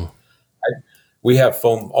outside. We have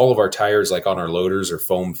foam. All of our tires, like on our loaders, are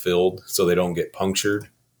foam filled so they don't get punctured.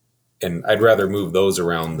 And I'd rather move those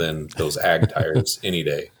around than those ag tires any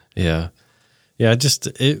day. Yeah. Yeah,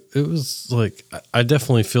 it was like, I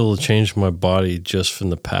definitely feel the change in my body just from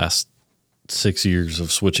the past 6 years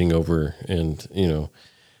of switching over. And,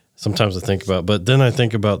 sometimes I think about, but then I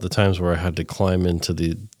think about the times where I had to climb into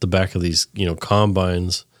the back of these,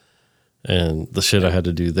 combines and the shit I had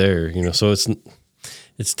to do there, so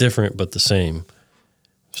it's different, but the same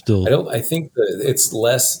still. I think that it's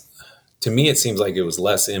less, to me, it seems like it was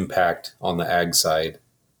less impact on the ag side.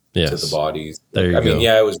 Yes. To the bodies. There you go. I mean,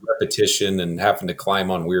 yeah, it was repetition and having to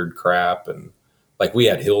climb on weird crap. And like we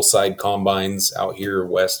had hillside combines out here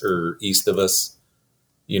west or east of us,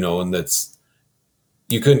 and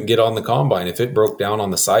you couldn't get on the combine. If it broke down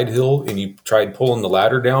on the side hill and you tried pulling the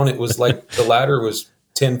ladder down, it was like the ladder was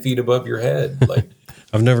 10 feet above your head. Like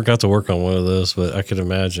I've never got to work on one of those, but I could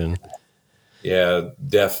imagine. Yeah.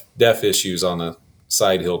 Deaf issues on a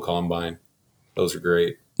side hill combine. Those are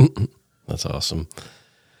great. That's awesome.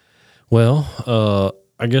 Well,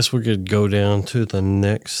 I guess we could go down to the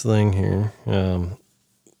next thing here.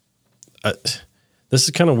 This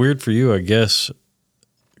is kind of weird for you, I guess,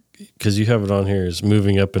 because you have it on here as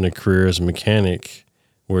moving up in a career as a mechanic.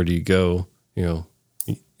 Where do you go?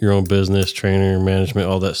 Your own business, trainer, management,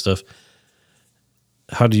 all that stuff.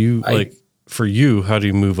 How do you, for you, how do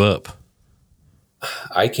you move up?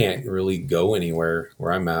 I can't really go anywhere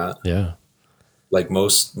where I'm at. Yeah. Like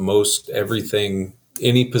most everything,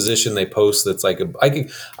 any position they post that's like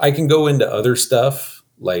I can go into other stuff,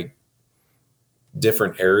 like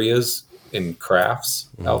different areas in crafts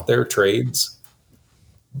out there, trades,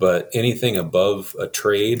 but anything above a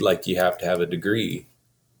trade, like you have to have a degree.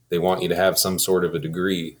 They want you to have some sort of a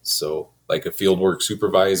degree. So like a fieldwork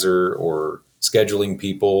supervisor or scheduling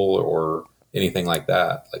people or anything like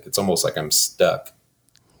that. Like it's almost like I'm stuck.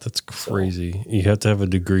 That's crazy. So, you have to have a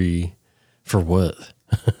degree for what?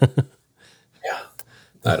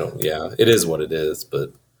 Yeah, it is what it is,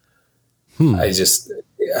 but I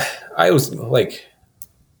was like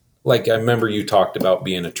I remember you talked about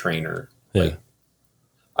being a trainer. Yeah. Like,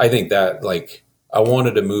 I think that I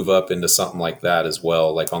wanted to move up into something like that as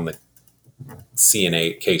well, like on the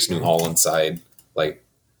CNA Case New Holland side. Like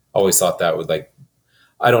I always thought that would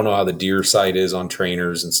I don't know how the deer side is on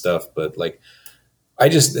trainers and stuff, but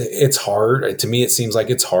it's hard. To me, it seems like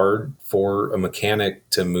it's hard for a mechanic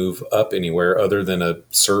to move up anywhere other than a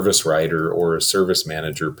service writer or a service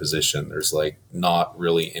manager position. There's like not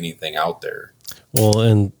really anything out there. Well,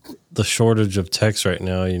 and the shortage of techs right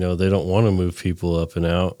now, they don't want to move people up and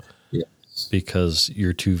out because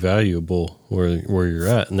you're too valuable where you're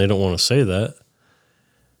at. And they don't want to say that.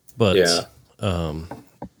 But,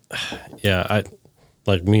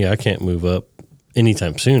 I can't move up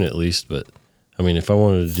anytime soon at least. But, I mean, if I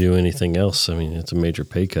wanted to do anything else, I mean, it's a major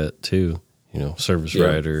pay cut too, service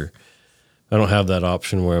writer. I don't have that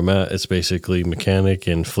option where I'm at. It's basically mechanic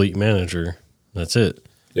and fleet manager. That's it.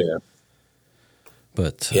 Yeah.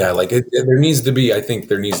 But there needs to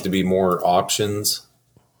be more options.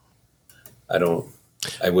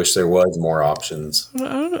 I wish there was more options.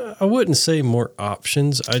 I wouldn't say more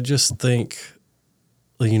options. I just think,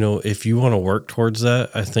 if you want to work towards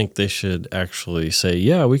that, I think they should actually say,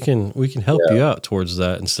 yeah, we can help you out towards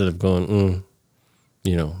that instead of going,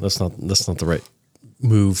 that's not the right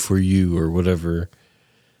move for you or whatever.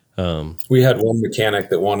 We had one mechanic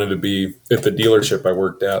that wanted to be at the dealership I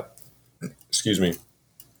worked at. Excuse me.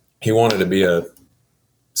 He wanted to be a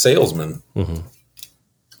salesman. Mm-hmm.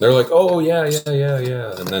 They're like, oh yeah.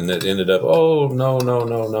 And then it ended up, oh no.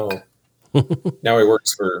 Now he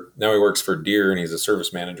works for Deere and he's a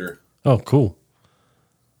service manager. Oh, cool.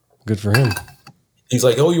 Good for him. He's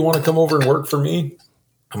like, oh, you want to come over and work for me?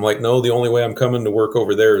 I'm like, no, the only way I'm coming to work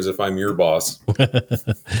over there is if I'm your boss.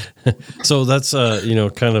 So that's,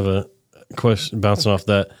 kind of a question bouncing off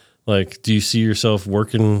that. Like, do you see yourself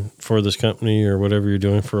working for this company or whatever you're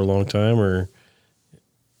doing for a long time, or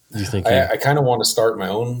do you think I kind of want to start my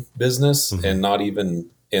own business and not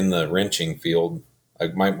even in the wrenching field? I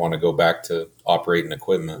might want to go back to operating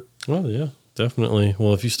equipment. Oh yeah, definitely.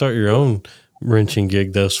 Well, if you start your own wrenching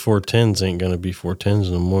gig, those 410s ain't going to be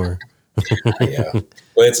 410s no more. Yeah,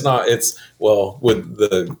 well, with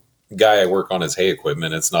the guy I work on his hay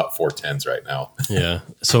equipment, it's not 410s right now. Yeah.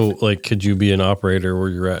 So, like, could you be an operator where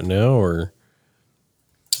you're at now, or?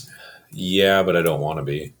 Yeah, but I don't want to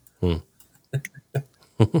be.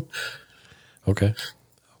 Okay.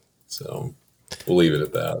 So we'll leave it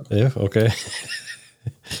at that. Yeah. Okay.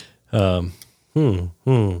 Trying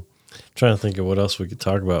to think of what else we could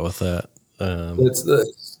talk about with that.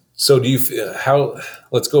 So do you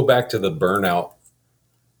let's go back to the burnout.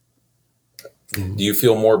 Do you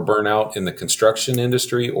feel more burnout in the construction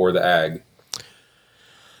industry or the ag?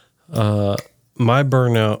 My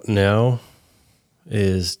burnout now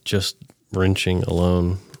is just wrenching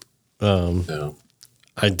alone.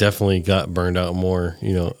 I definitely got burned out more.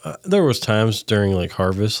 There was times during like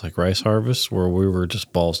harvest, like rice harvest, where we were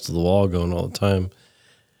just balls to the wall going all the time.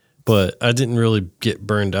 But I didn't really get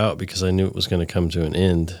burned out because I knew it was going to come to an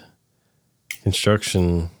end.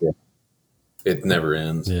 Construction. Yeah. It never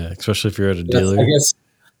ends. Yeah, especially if you're at a dealer.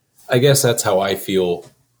 I guess that's how I feel.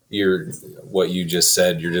 What you just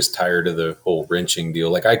said, you're just tired of the whole wrenching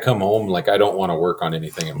deal. Like I come home, like I don't want to work on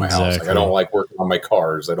anything in my house. Like I don't like working on my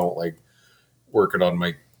cars. I don't like working on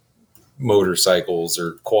my motorcycles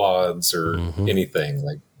or quads or anything.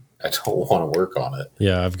 Like I don't want to work on it.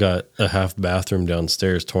 Yeah, I've got a half bathroom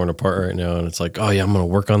downstairs torn apart right now, and it's like, oh yeah, I'm going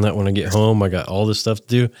to work on that when I get home. I got all this stuff to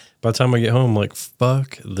do. By the time I get home, I'm like,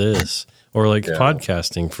 fuck this. Or like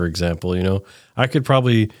podcasting, for example, I could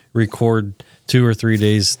probably record 2 or 3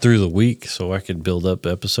 days through the week so I could build up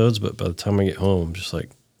episodes. But by the time I get home, I'm just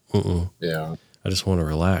like, yeah, I just want to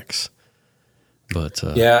relax. But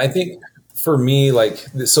I think for me, like,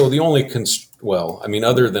 so the only,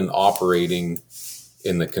 other than operating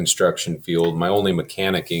in the construction field, my only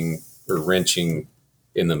mechanicking or wrenching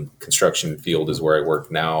in the construction field is where I work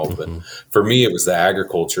now. But for me, it was the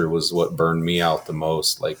agriculture was what burned me out the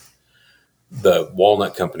most. Like, the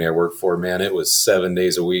walnut company I worked for, man, it was 7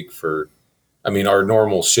 days a week our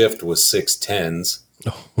normal shift was 6 10s.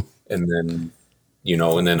 And then,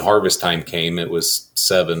 and then harvest time came, it was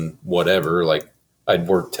 7, whatever. Like I'd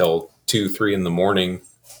work till 2, 3 in the morning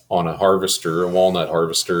on a walnut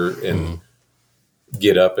harvester and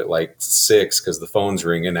get up at like 6 because the phone's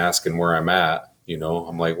ringing asking where I'm at.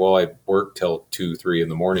 I'm like, well, I work till 2, 3 in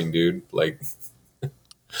the morning, dude. Like,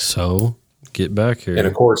 so get back here. And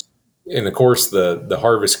of course, the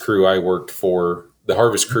harvest crew I worked for, the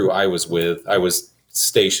harvest crew I was with, I was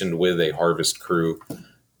stationed with a harvest crew.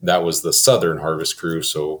 That was the Southern harvest crew.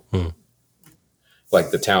 So like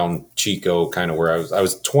the town Chico, kind of where I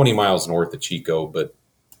was 20 miles north of Chico, but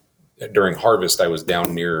during harvest, I was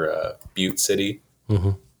down near Butte City,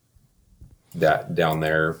 that down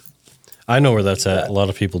there. I know where that's at. A lot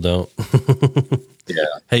of people don't. Yeah.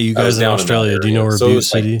 Hey, you guys in Australia, do you know where Butte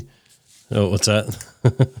City? Oh, what's that?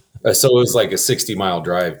 So it was like a 60-mile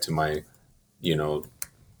drive to my, you know,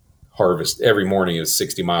 harvest. Every morning is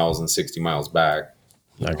 60 miles and 60 miles back.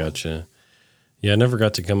 I gotcha. Yeah, I never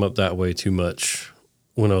got to come up that way too much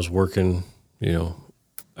when I was working,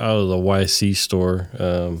 out of the YC store.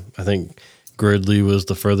 I think Gridley was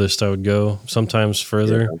the furthest I would go, sometimes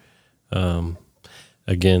further. Yeah.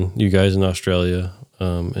 Again, you guys in Australia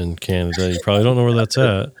and Canada, you probably don't know where that's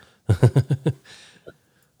at.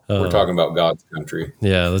 We're talking about God's country.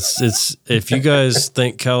 Yeah, it's if you guys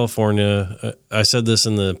think California, I said this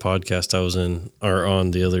in the podcast I was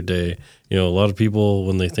on the other day. A lot of people,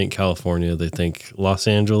 when they think California, they think Los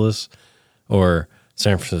Angeles or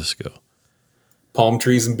San Francisco. Palm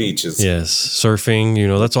trees and beaches. Yes,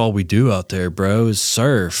 surfing. That's all we do out there, bro, is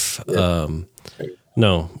surf. Yeah.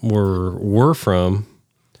 No, we're from.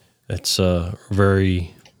 It's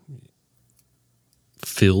very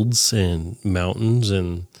fields and mountains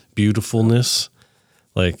and beautifulness.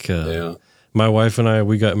 Like my wife and I,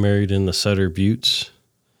 we got married in the Sutter Buttes.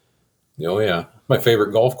 Oh yeah, my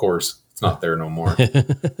favorite golf course. It's not there no more.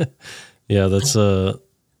 Yeah, that's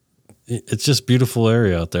it's just beautiful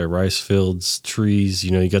area out there. Rice fields, trees.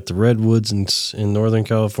 You got the redwoods in Northern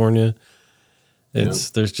California.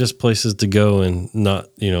 There's just places to go and not,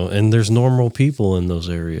 and there's normal people in those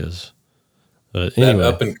areas. But anyway,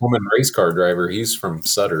 that up and coming race car driver, he's from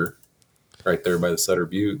Sutter, right there by the Sutter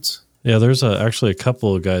Buttes. Yeah, there's actually a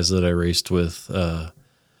couple of guys that I raced with,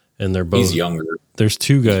 and they're both. He's younger. There's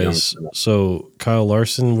two guys. So Kyle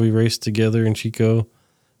Larson, we raced together in Chico,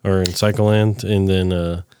 or in Cycleland, and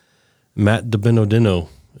then Matt DiBenodino,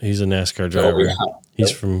 he's a NASCAR driver. Oh, yeah.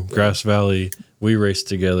 He's from Grass Valley. We raced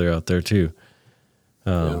together out there too.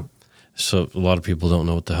 So a lot of people don't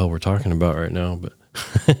know what the hell we're talking about right now, but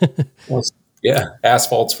yeah,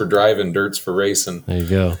 asphalt's for driving, dirt's for racing. There you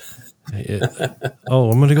go.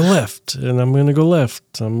 Oh, I'm going to go left, and I'm going to go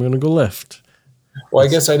left. I'm going to go left. Well, I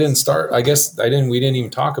guess I didn't start. I guess we didn't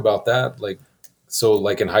even talk about that. Like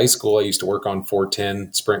in high school, I used to work on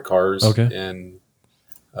 410 sprint cars. Okay. And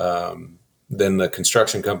then the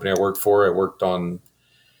construction company I worked on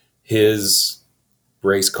his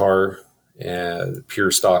race car,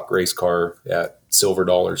 pure stock race car at Silver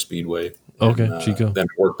Dollar Speedway. Okay, and, Chico. Then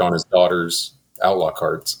worked on his daughter's outlaw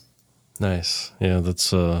karts. Nice. Yeah,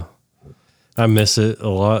 that's I miss it a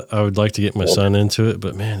lot. I would like to get my son into it,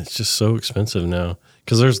 but man, it's just so expensive now.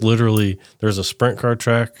 Because there's a sprint car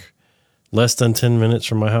track less than 10 minutes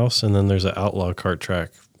from my house, and then there's an outlaw kart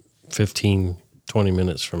track 15, 20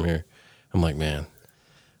 minutes from here. I'm like, man,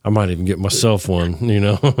 I might even get myself one,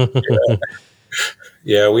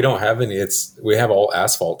 Yeah, we don't have any. We have all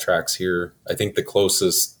asphalt tracks here. I think the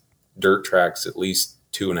closest dirt track's at least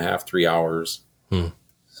 2.5, 3 hours. So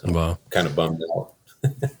wow. Kind of bummed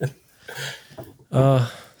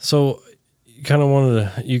out. So you kind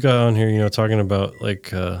of you got on here, talking about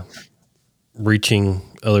like reaching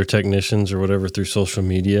other technicians or whatever through social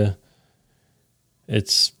media.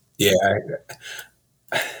 Yeah,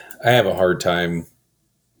 I have a hard time.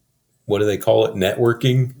 What do they call it?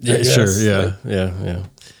 Networking? Yeah, sure. Yeah.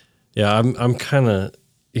 Yeah. I'm kind of,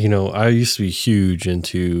 I used to be huge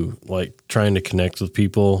into like trying to connect with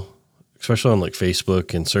people, especially on like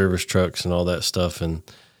Facebook and service trucks and all that stuff. And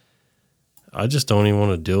I just don't even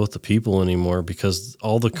want to deal with the people anymore because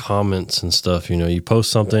all the comments and stuff, you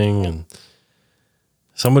post something and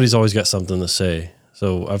somebody's always got something to say.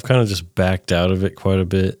 So I've kind of just backed out of it quite a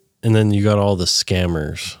bit. And then you got all the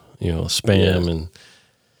scammers, spam and,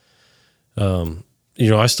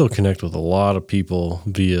 I still connect with a lot of people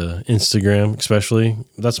via Instagram, especially.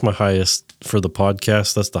 That's my highest for the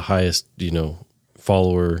podcast. That's the highest,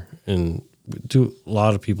 follower, and do a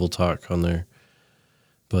lot of people talk on there.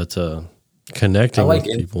 But connecting with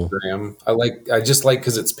people. Instagram. I just like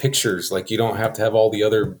because it's pictures. Like you don't have to have all the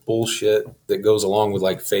other bullshit that goes along with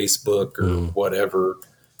like Facebook or whatever.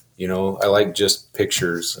 I like just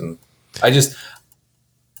pictures, and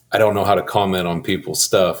I don't know how to comment on people's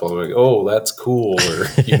stuff. I'm like, oh, that's cool. Or,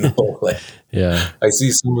 yeah. I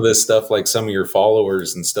see some of this stuff, like some of your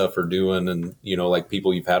followers and stuff are doing, and, like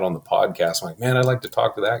people you've had on the podcast. I'm like, man, I'd like to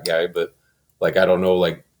talk to that guy, but like, I don't know,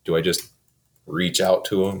 like, do I just reach out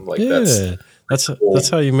to him? Like, that's cool. That's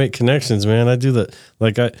how you make connections, man. I do that.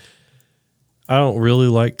 Like I don't really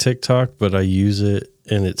like TikTok, but I use it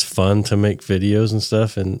and it's fun to make videos and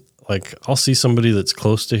stuff. And like, I'll see somebody that's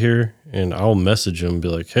close to here and I'll message them and be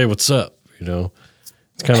like, hey, what's up?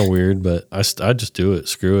 It's kind of weird, but I just do it.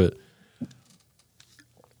 Screw it.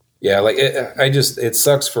 Yeah. Like it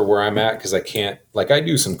sucks for where I'm at. Cause I can't, like, I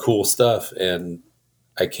do some cool stuff and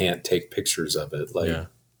I can't take pictures of it. Like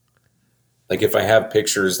if I have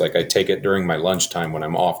pictures, like I take it during my lunchtime when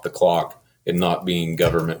I'm off the clock and not being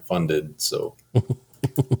government funded. So,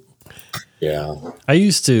 yeah. I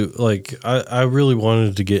used to I really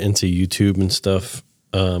wanted to get into YouTube and stuff.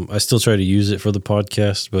 I still try to use it for the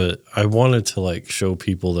podcast, but I wanted to like show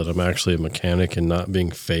people that I'm actually a mechanic and not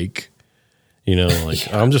being fake.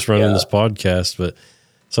 Like I'm just running this podcast, but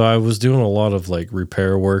so I was doing a lot of like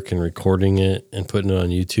repair work and recording it and putting it on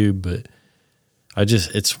YouTube, but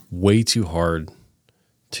it's way too hard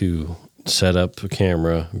to set up a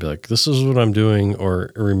camera and be like, this is what I'm doing,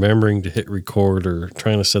 or remembering to hit record or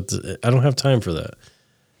trying to set I don't have time for that.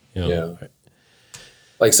 Yeah.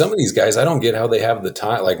 Like some of these guys, I don't get how they have the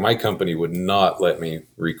time. Like my company would not let me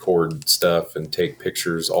record stuff and take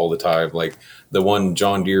pictures all the time. Like the one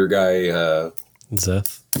John Deere guy,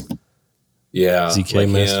 Zeth. Yeah. ZK like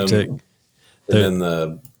Master Tech. And then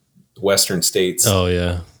the Western States. Oh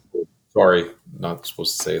yeah. Sorry. Not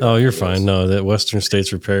supposed to say that. Oh, you're fine. No, that Western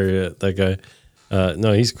States Repair, that guy.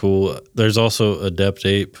 No, he's cool. There's also Adept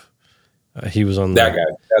Ape. He was on that guy.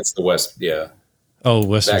 That's the West. Yeah. Oh,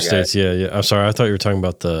 Western States. Yeah, yeah. I'm sorry. I thought you were talking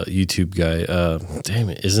about the YouTube guy. Damn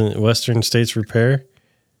it. Isn't it Western States Repair?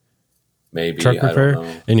 Maybe. Truck repair? I don't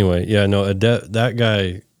know. Anyway, yeah, no, Adept, that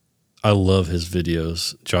guy, I love his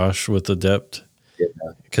videos. Josh with Adept. Yeah.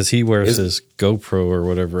 Because he wears his GoPro or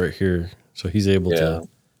whatever right here. So he's able to.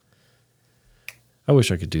 I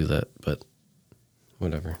wish I could do that, but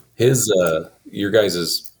whatever. Your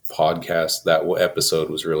guys' podcast, that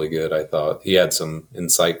episode was really good. I thought he had some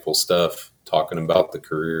insightful stuff talking about the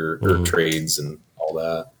career or trades and all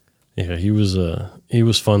that. Yeah, he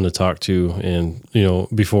was fun to talk to, and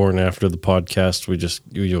before and after the podcast, we just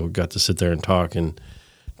got to sit there and talk, and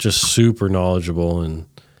just super knowledgeable, and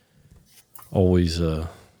always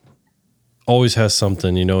has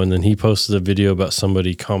something, and then he posted a video about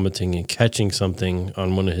somebody commenting and catching something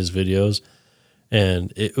on one of his videos,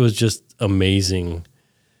 and it was just amazing.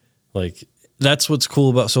 Like, that's what's cool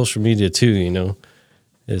about social media too,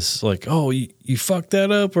 It's like, oh, you fucked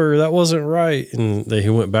that up, or that wasn't right, and he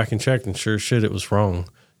went back and checked, and sure as shit, it was wrong.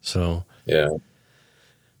 So yeah,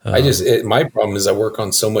 my problem is I work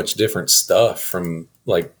on so much different stuff, from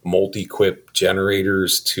like multi-quip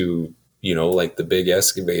generators to like the big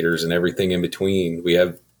excavators and everything in between. We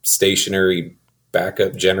have stationary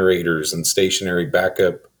backup generators and stationary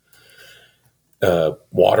backup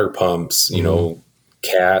water pumps.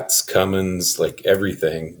 Cats, Cummins, like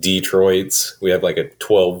everything. Detroits. We have like a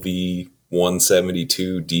 12V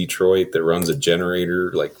 172 Detroit that runs a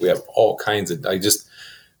generator. Like we have all kinds of.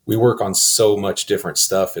 We work on so much different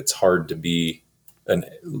stuff. It's hard to be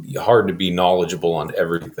knowledgeable on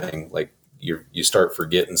everything. Like you start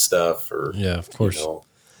forgetting stuff, or yeah, of course.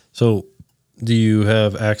 So, do you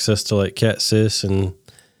have access to like Cat Sys and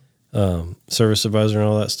Service Advisor and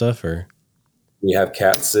all that stuff, or? We have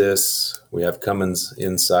Cat Sys, we have Cummins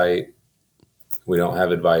Insight. We don't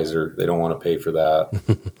have Advisor. They don't want to pay for that.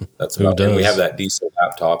 That's about it. And we have that Diesel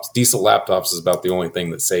Laptops. Diesel Laptops is about the only thing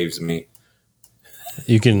that saves me.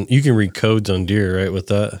 You can read codes on Deere, right, with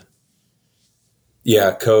that?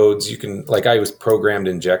 Yeah, codes. You can, like, I was programmed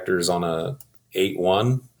injectors on a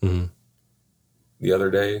 8.1 the other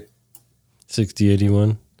day. 6081.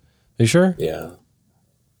 Are you sure? Yeah.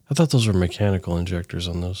 I thought those were mechanical injectors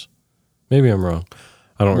on those. Maybe I'm wrong.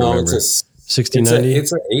 I don't remember. It's 6090?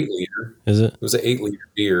 It's an 8 liter. Is it? It was an 8 liter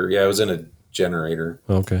beer. Yeah, it was in a generator.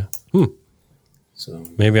 Okay. So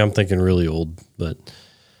maybe I'm thinking really old, but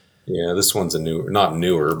yeah, this one's not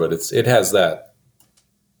newer, but it has that.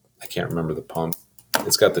 I can't remember the pump.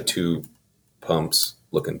 It's got the two pumps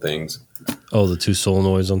looking things. Oh, the two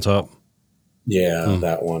solenoids on top. Yeah,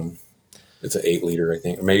 that one. It's an 8 liter, I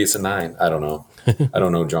think. Or maybe it's a 9. I don't know. I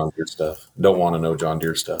don't know John Deere stuff. Don't want to know John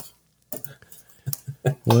Deere stuff.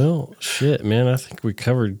 Well, shit, man. I think we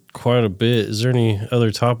covered quite a bit. Is there any other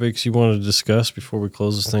topics you want to discuss before we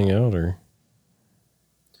close this thing out, or?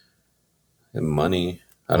 And money.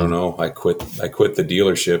 I don't know. I quit the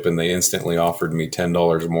dealership, and they instantly offered me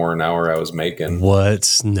 $10 more an hour I was making.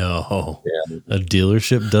 What? No. Yeah. A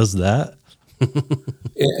dealership does that?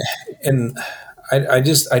 And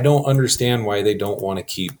I don't understand why they don't want to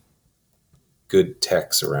keep good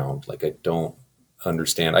techs around. Like, I don't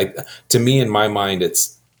understand. To me, in my mind,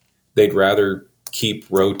 they'd rather keep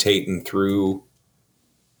rotating through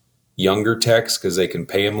younger techs because they can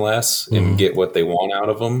pay them less and get what they want out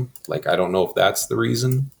of them. Like, I don't know if that's the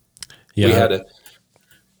reason. Yeah.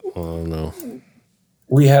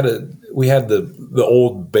 We had the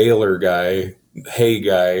old Baylor guy, Hay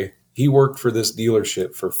guy. He worked for this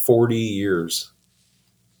dealership for 40 years.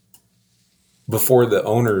 Before the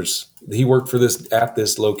owners, he worked at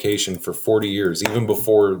this location for 40 years, even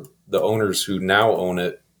before the owners who now own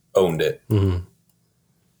it owned it. Mm-hmm.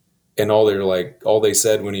 And all they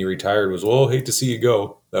said when he retired was, "Well, hate to see you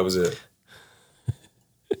go." That was it.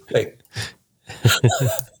 Like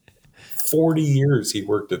 40 years he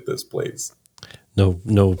worked at this place.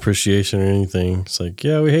 No appreciation or anything. It's like,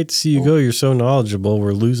 yeah, we hate to see you go. You're so knowledgeable.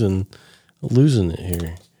 We're losing it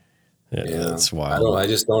here. Yeah, that's wild. I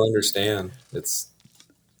just don't understand. It's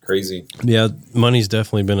crazy. Yeah, money's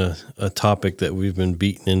definitely been a topic that we've been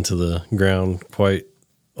beating into the ground quite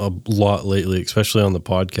a lot lately, especially on the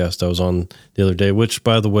podcast I was on the other day, which,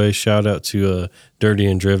 by the way, shout out to Dirty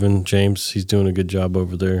and Driven. James, he's doing a good job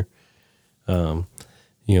over there.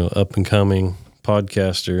 Up and coming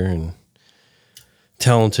podcaster and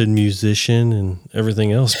talented musician and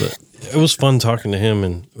everything else. But it was fun talking to him,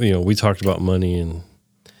 and we talked about money, and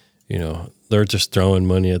they're just throwing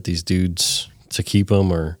money at these dudes to keep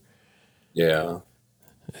them, or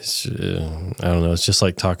it's I don't know. It's just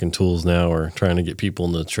like talking tools now, or trying to get people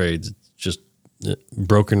in the trades. It's just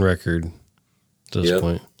broken record at this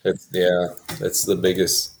point. That's the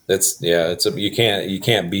biggest. You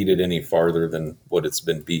can't beat it any farther than what it's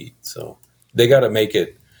been beat. So they got to make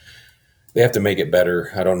it. They have to make it better.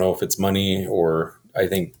 I don't know if it's money or I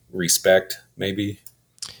think respect, maybe.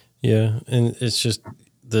 Yeah, and it's just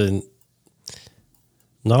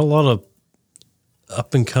not a lot of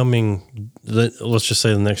up and coming. Let's just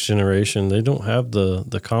say the next generation. They don't have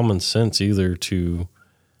the common sense either to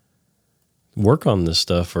work on this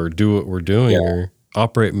stuff or do what we're doing or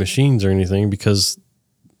operate machines or anything, because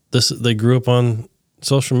they grew up on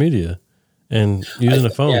social media and using a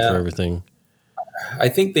phone for everything. I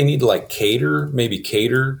think they need to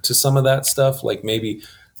cater to some of that stuff. I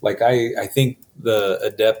think the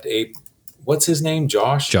Adept Ape, what's his name?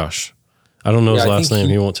 Josh. I don't know his last name.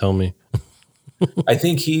 He won't tell me. I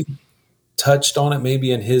think he touched on it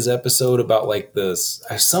maybe in his episode about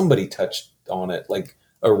somebody touched on it, like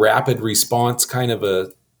a rapid response kind of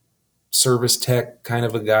a service tech kind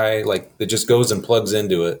of a guy, that just goes and plugs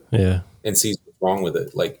into it and sees what's wrong with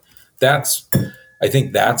it. I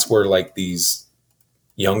think that's where these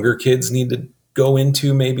younger kids need to go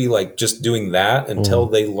into, maybe just doing that until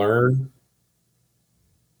they learn,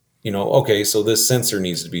 okay, so this sensor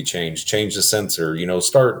needs to be changed, change the sensor,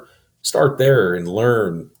 start there and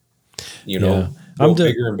learn, go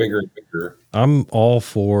bigger and bigger and bigger. I'm all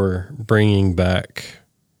for bringing back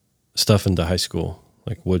stuff into high school,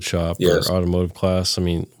 like wood shop or automotive class. I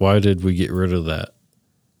mean, why did we get rid of that?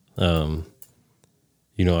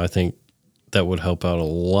 I think that would help out a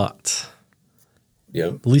lot. Yeah.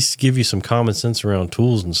 At least give you some common sense around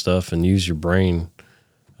tools and stuff and use your brain.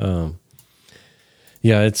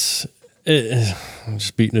 It's I'm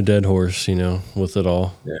just beating a dead horse, with it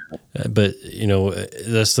all. Yeah. But,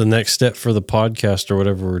 that's the next step for the podcast or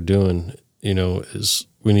whatever we're doing, is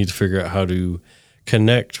we need to figure out how to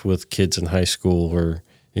connect with kids in high school or,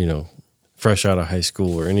 fresh out of high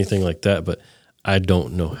school or anything like that. But I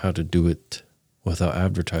don't know how to do it without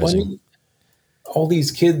advertising. All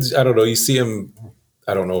these kids, I don't know, you see them,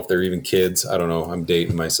 I don't know if they're even kids. I don't know. I'm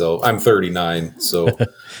dating myself. I'm 39, so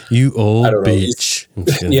you old bitch.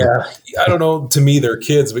 Yeah, I don't know. To me, they're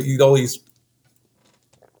kids, but all these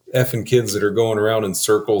effing kids that are going around in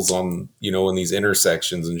circles on, in these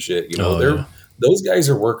intersections and shit. Those guys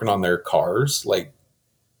are working on their cars,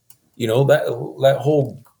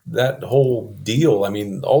 that whole deal. I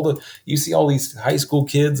mean, you see all these high school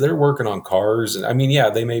kids, they're working on cars, and I mean,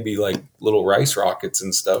 they may be like little rice rockets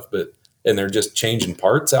and stuff, and they're just changing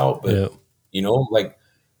parts out. But,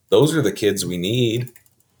 those are the kids we need,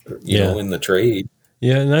 in the trade.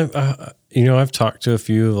 Yeah. And I've talked to a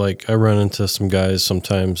few, I run into some guys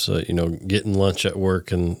sometimes, getting lunch at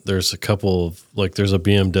work, and there's a couple of, there's a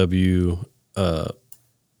BMW,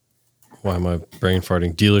 why am I brain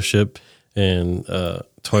farting, dealership and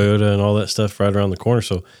Toyota and all that stuff right around the corner.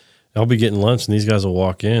 So I'll be getting lunch and these guys will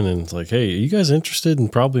walk in and it's like, hey, are you guys interested in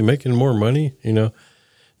probably making more money?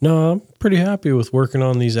 No, I'm pretty happy with working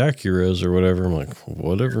on these Acuras or whatever. I'm like,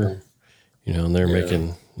 whatever, and they're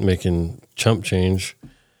making chump change,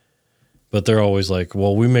 but they're always like,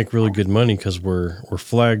 well, we make really good money because we're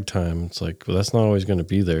flag time. It's like, well, that's not always going to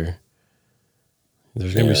be there.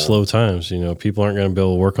 There's going to be slow times. People aren't going to be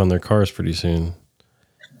able to work on their cars pretty soon.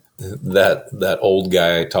 That old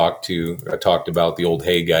guy I talked about the old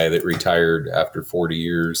Hay guy that retired after 40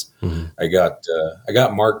 years. Mm-hmm. I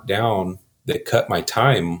got marked down. They cut my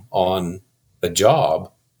time on a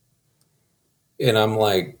job, and I'm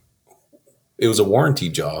like, it was a warranty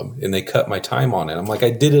job, and they cut my time on it. I'm like, I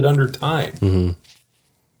did it under time. Mm-hmm.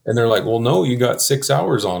 And they're like, well, no, you got 6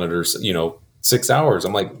 hours on it, or 6 hours.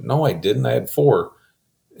 I'm like, no, I didn't. I had 4.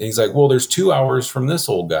 And he's like, well, there's 2 hours from this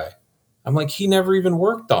old guy. I'm like, he never even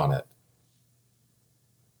worked on it.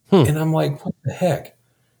 And I'm like, what the heck?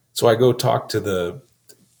 So I go talk to the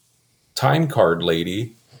time card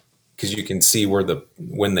lady, because you can see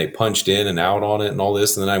when they punched in and out on it and all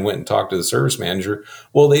this. And then I went and talked to the service manager.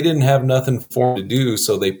 Well, they didn't have nothing for me to do,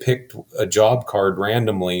 so they picked a job card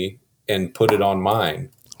randomly and put it on mine.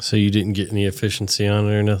 So you didn't get any efficiency on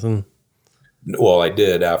it or nothing? Well, I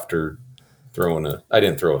did after I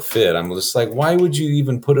didn't throw a fit. I'm just like, why would you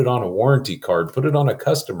even put it on a warranty card? Put it on a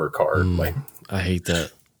customer card. Like, I hate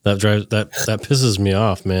that. That pisses me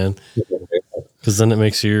off, man. Because then it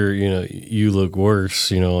makes you look worse.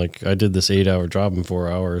 Like I did this 8-hour job in 4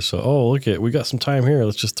 hours. So, look we got some time here.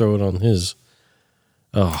 Let's just throw it on his.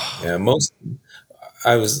 Oh, yeah.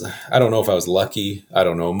 I don't know if I was lucky. I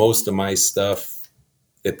don't know. Most of my stuff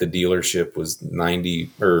at the dealership was 90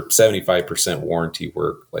 or 75% warranty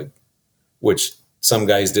work, which some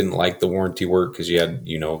guys didn't like the warranty work because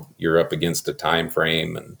you're up against a time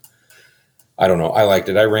frame, and I don't know. I liked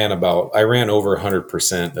it. I ran over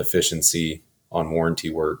 100% efficiency on warranty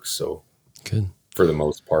work. So good for the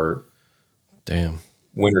most part. Damn.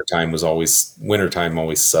 Wintertime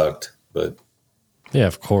always sucked, but yeah,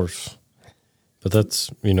 of course. But that's,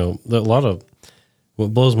 a lot of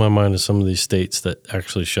what blows my mind is some of these states that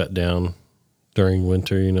actually shut down during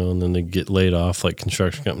winter, and then they get laid off, like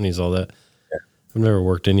construction companies, all that. Yeah. I've never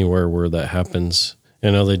worked anywhere where that happens. I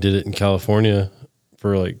know they did it in California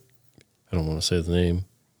for I don't want to say the name.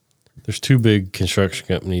 There's 2 big construction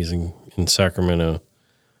companies in Sacramento,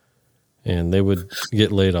 and they would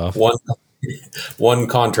get laid off. One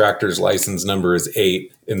contractor's license number is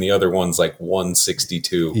 8, and the other one's like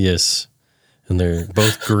 162. Yes, and they're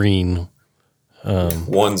both green.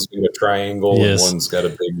 One's got a triangle, yes, and one's got a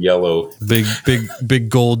big yellow, big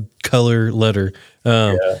gold color letter.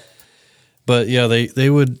 Yeah. But yeah, they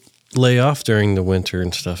would lay off during the winter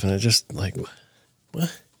and stuff, and it just like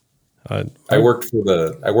what? I worked for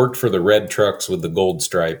the red trucks with the gold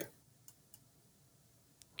stripe.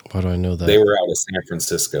 Why do I know that? They were out of San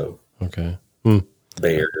Francisco. Okay.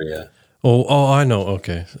 Bay Area. Oh, I know.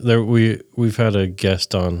 Okay. We've had a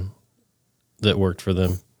guest on that worked for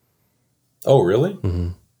them. Oh, really? Mm-hmm.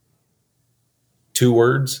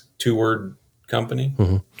 2-word company?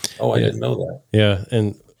 Mm-hmm. Oh, I didn't know that. Yeah.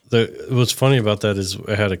 And what's funny about that is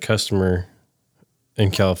I had a customer in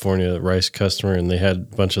California, a rice customer, and they had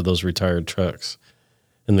a bunch of those retired trucks,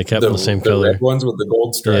 and they kept them the same color. The red ones with the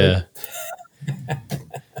gold stripe. Yeah.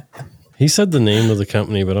 He said the name of the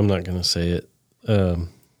company, but I'm not going to say it.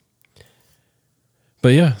 But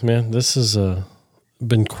yeah, man, this has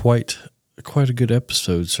been quite a good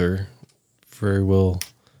episode, sir. Very well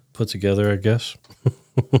put together, I guess.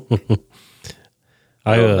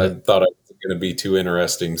 I thought it was going to be too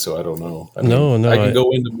interesting, so I don't know. I can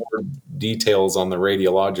go into more details on the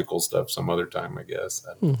radiological stuff some other time, I guess.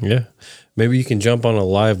 Yeah. Maybe you can jump on a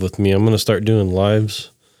live with me. I'm going to start doing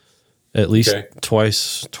lives at least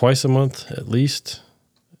twice a month, at least,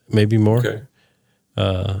 maybe more. Okay.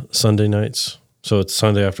 Sunday nights. So it's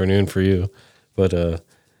Sunday afternoon for you. But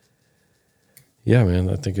yeah, man,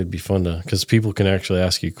 I think it'd be fun because people can actually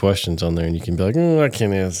ask you questions on there, and you can be like, I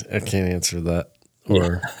can't answer that.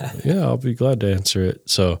 Or, yeah, I'll be glad to answer it.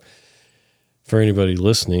 So for anybody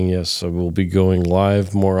listening, yes, I will be going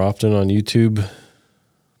live more often on YouTube,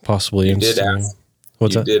 possibly Instagram.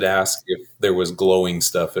 You did ask if there was glowing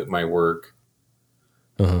stuff at my work.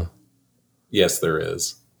 Uh-huh. Yes, there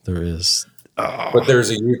is. There is. Oh. But there is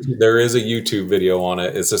a YouTube video on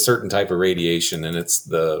it. It's a certain type of radiation, and it's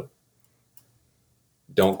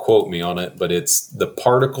don't quote me on it, but it's the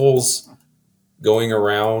particles going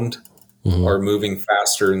around are moving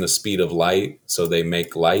faster than the speed of light, so they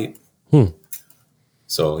make light.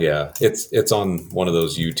 So yeah, it's on one of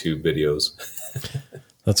those YouTube videos.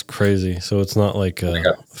 That's crazy. So it's not like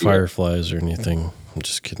fireflies or anything. I'm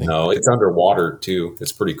just kidding. No, it's underwater too.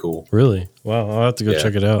 It's pretty cool. Really? Wow. I'll have to go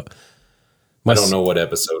check it out. I don't know what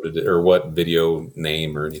episode it is or what video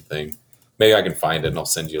name or anything. Maybe I can find it and I'll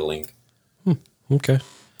send you a link. Okay.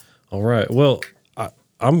 All right. Well,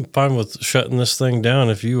 I'm fine with shutting this thing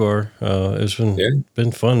down if you are. It's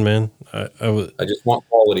been fun, man. I just want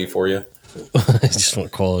quality for you. I just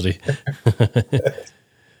want quality.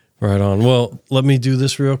 Right on. Well, let me do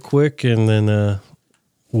this real quick and then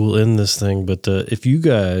we'll end this thing. But if you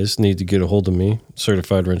guys need to get a hold of me,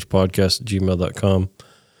 certifiedwrenchpodcast@gmail.com.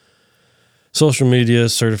 Social media,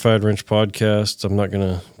 Certified Wrench Podcast. I'm not going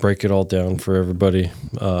to break it all down for everybody.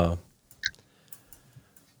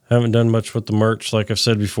 Haven't done much with the merch. Like I've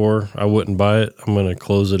said before, I wouldn't buy it. I'm going to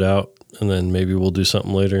close it out, and then maybe we'll do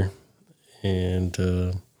something later. And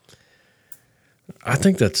I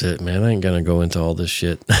think that's it, man. I ain't going to go into all this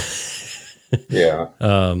shit. Yeah.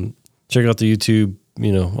 Check out the YouTube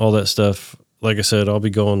all that stuff. Like I said, I'll be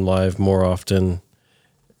going live more often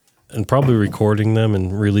and probably recording them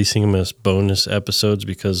and releasing them as bonus episodes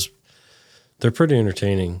because they're pretty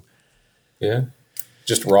entertaining. Yeah.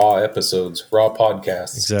 Just raw episodes, raw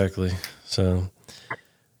podcasts. Exactly. So,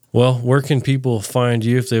 well, where can people find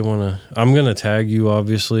you if they want to? I'm going to tag you,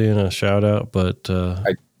 obviously, in a shout out, but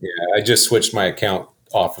I just switched my account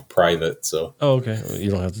off of private. So, oh, okay. Well,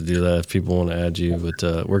 you don't have to do that if people want to add you,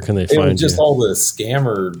 but where can they it find was just you? all the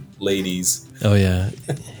scammer ladies. Oh, yeah.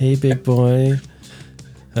 Hey, big boy.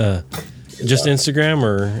 Just Instagram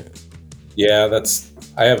or? Yeah,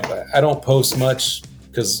 I don't post much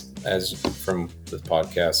because as from the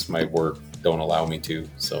podcast, my work don't allow me to.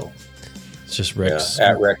 So It's just Rex.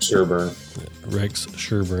 At Rex Sherburn. Rex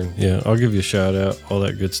Sherburn. Yeah, I'll give you a shout out. All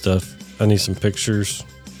that good stuff. I need some pictures.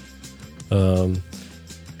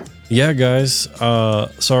 Yeah, guys.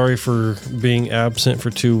 Sorry for being absent for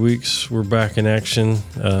 2 weeks. We're back in action.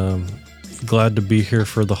 Glad to be here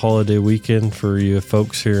for the holiday weekend for you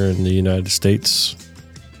folks here in the United States.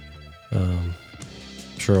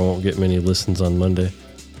 Sure I won't get many listens on Monday.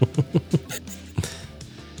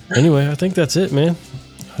 Anyway, I think that's it, man.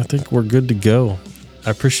 I think we're good to go. I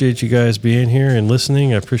appreciate you guys being here and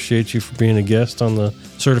listening. I appreciate you for being a guest on the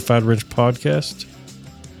Certified Wrench podcast.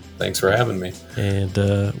 Thanks for having me.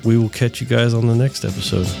 And we will catch you guys on the next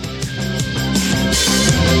episode.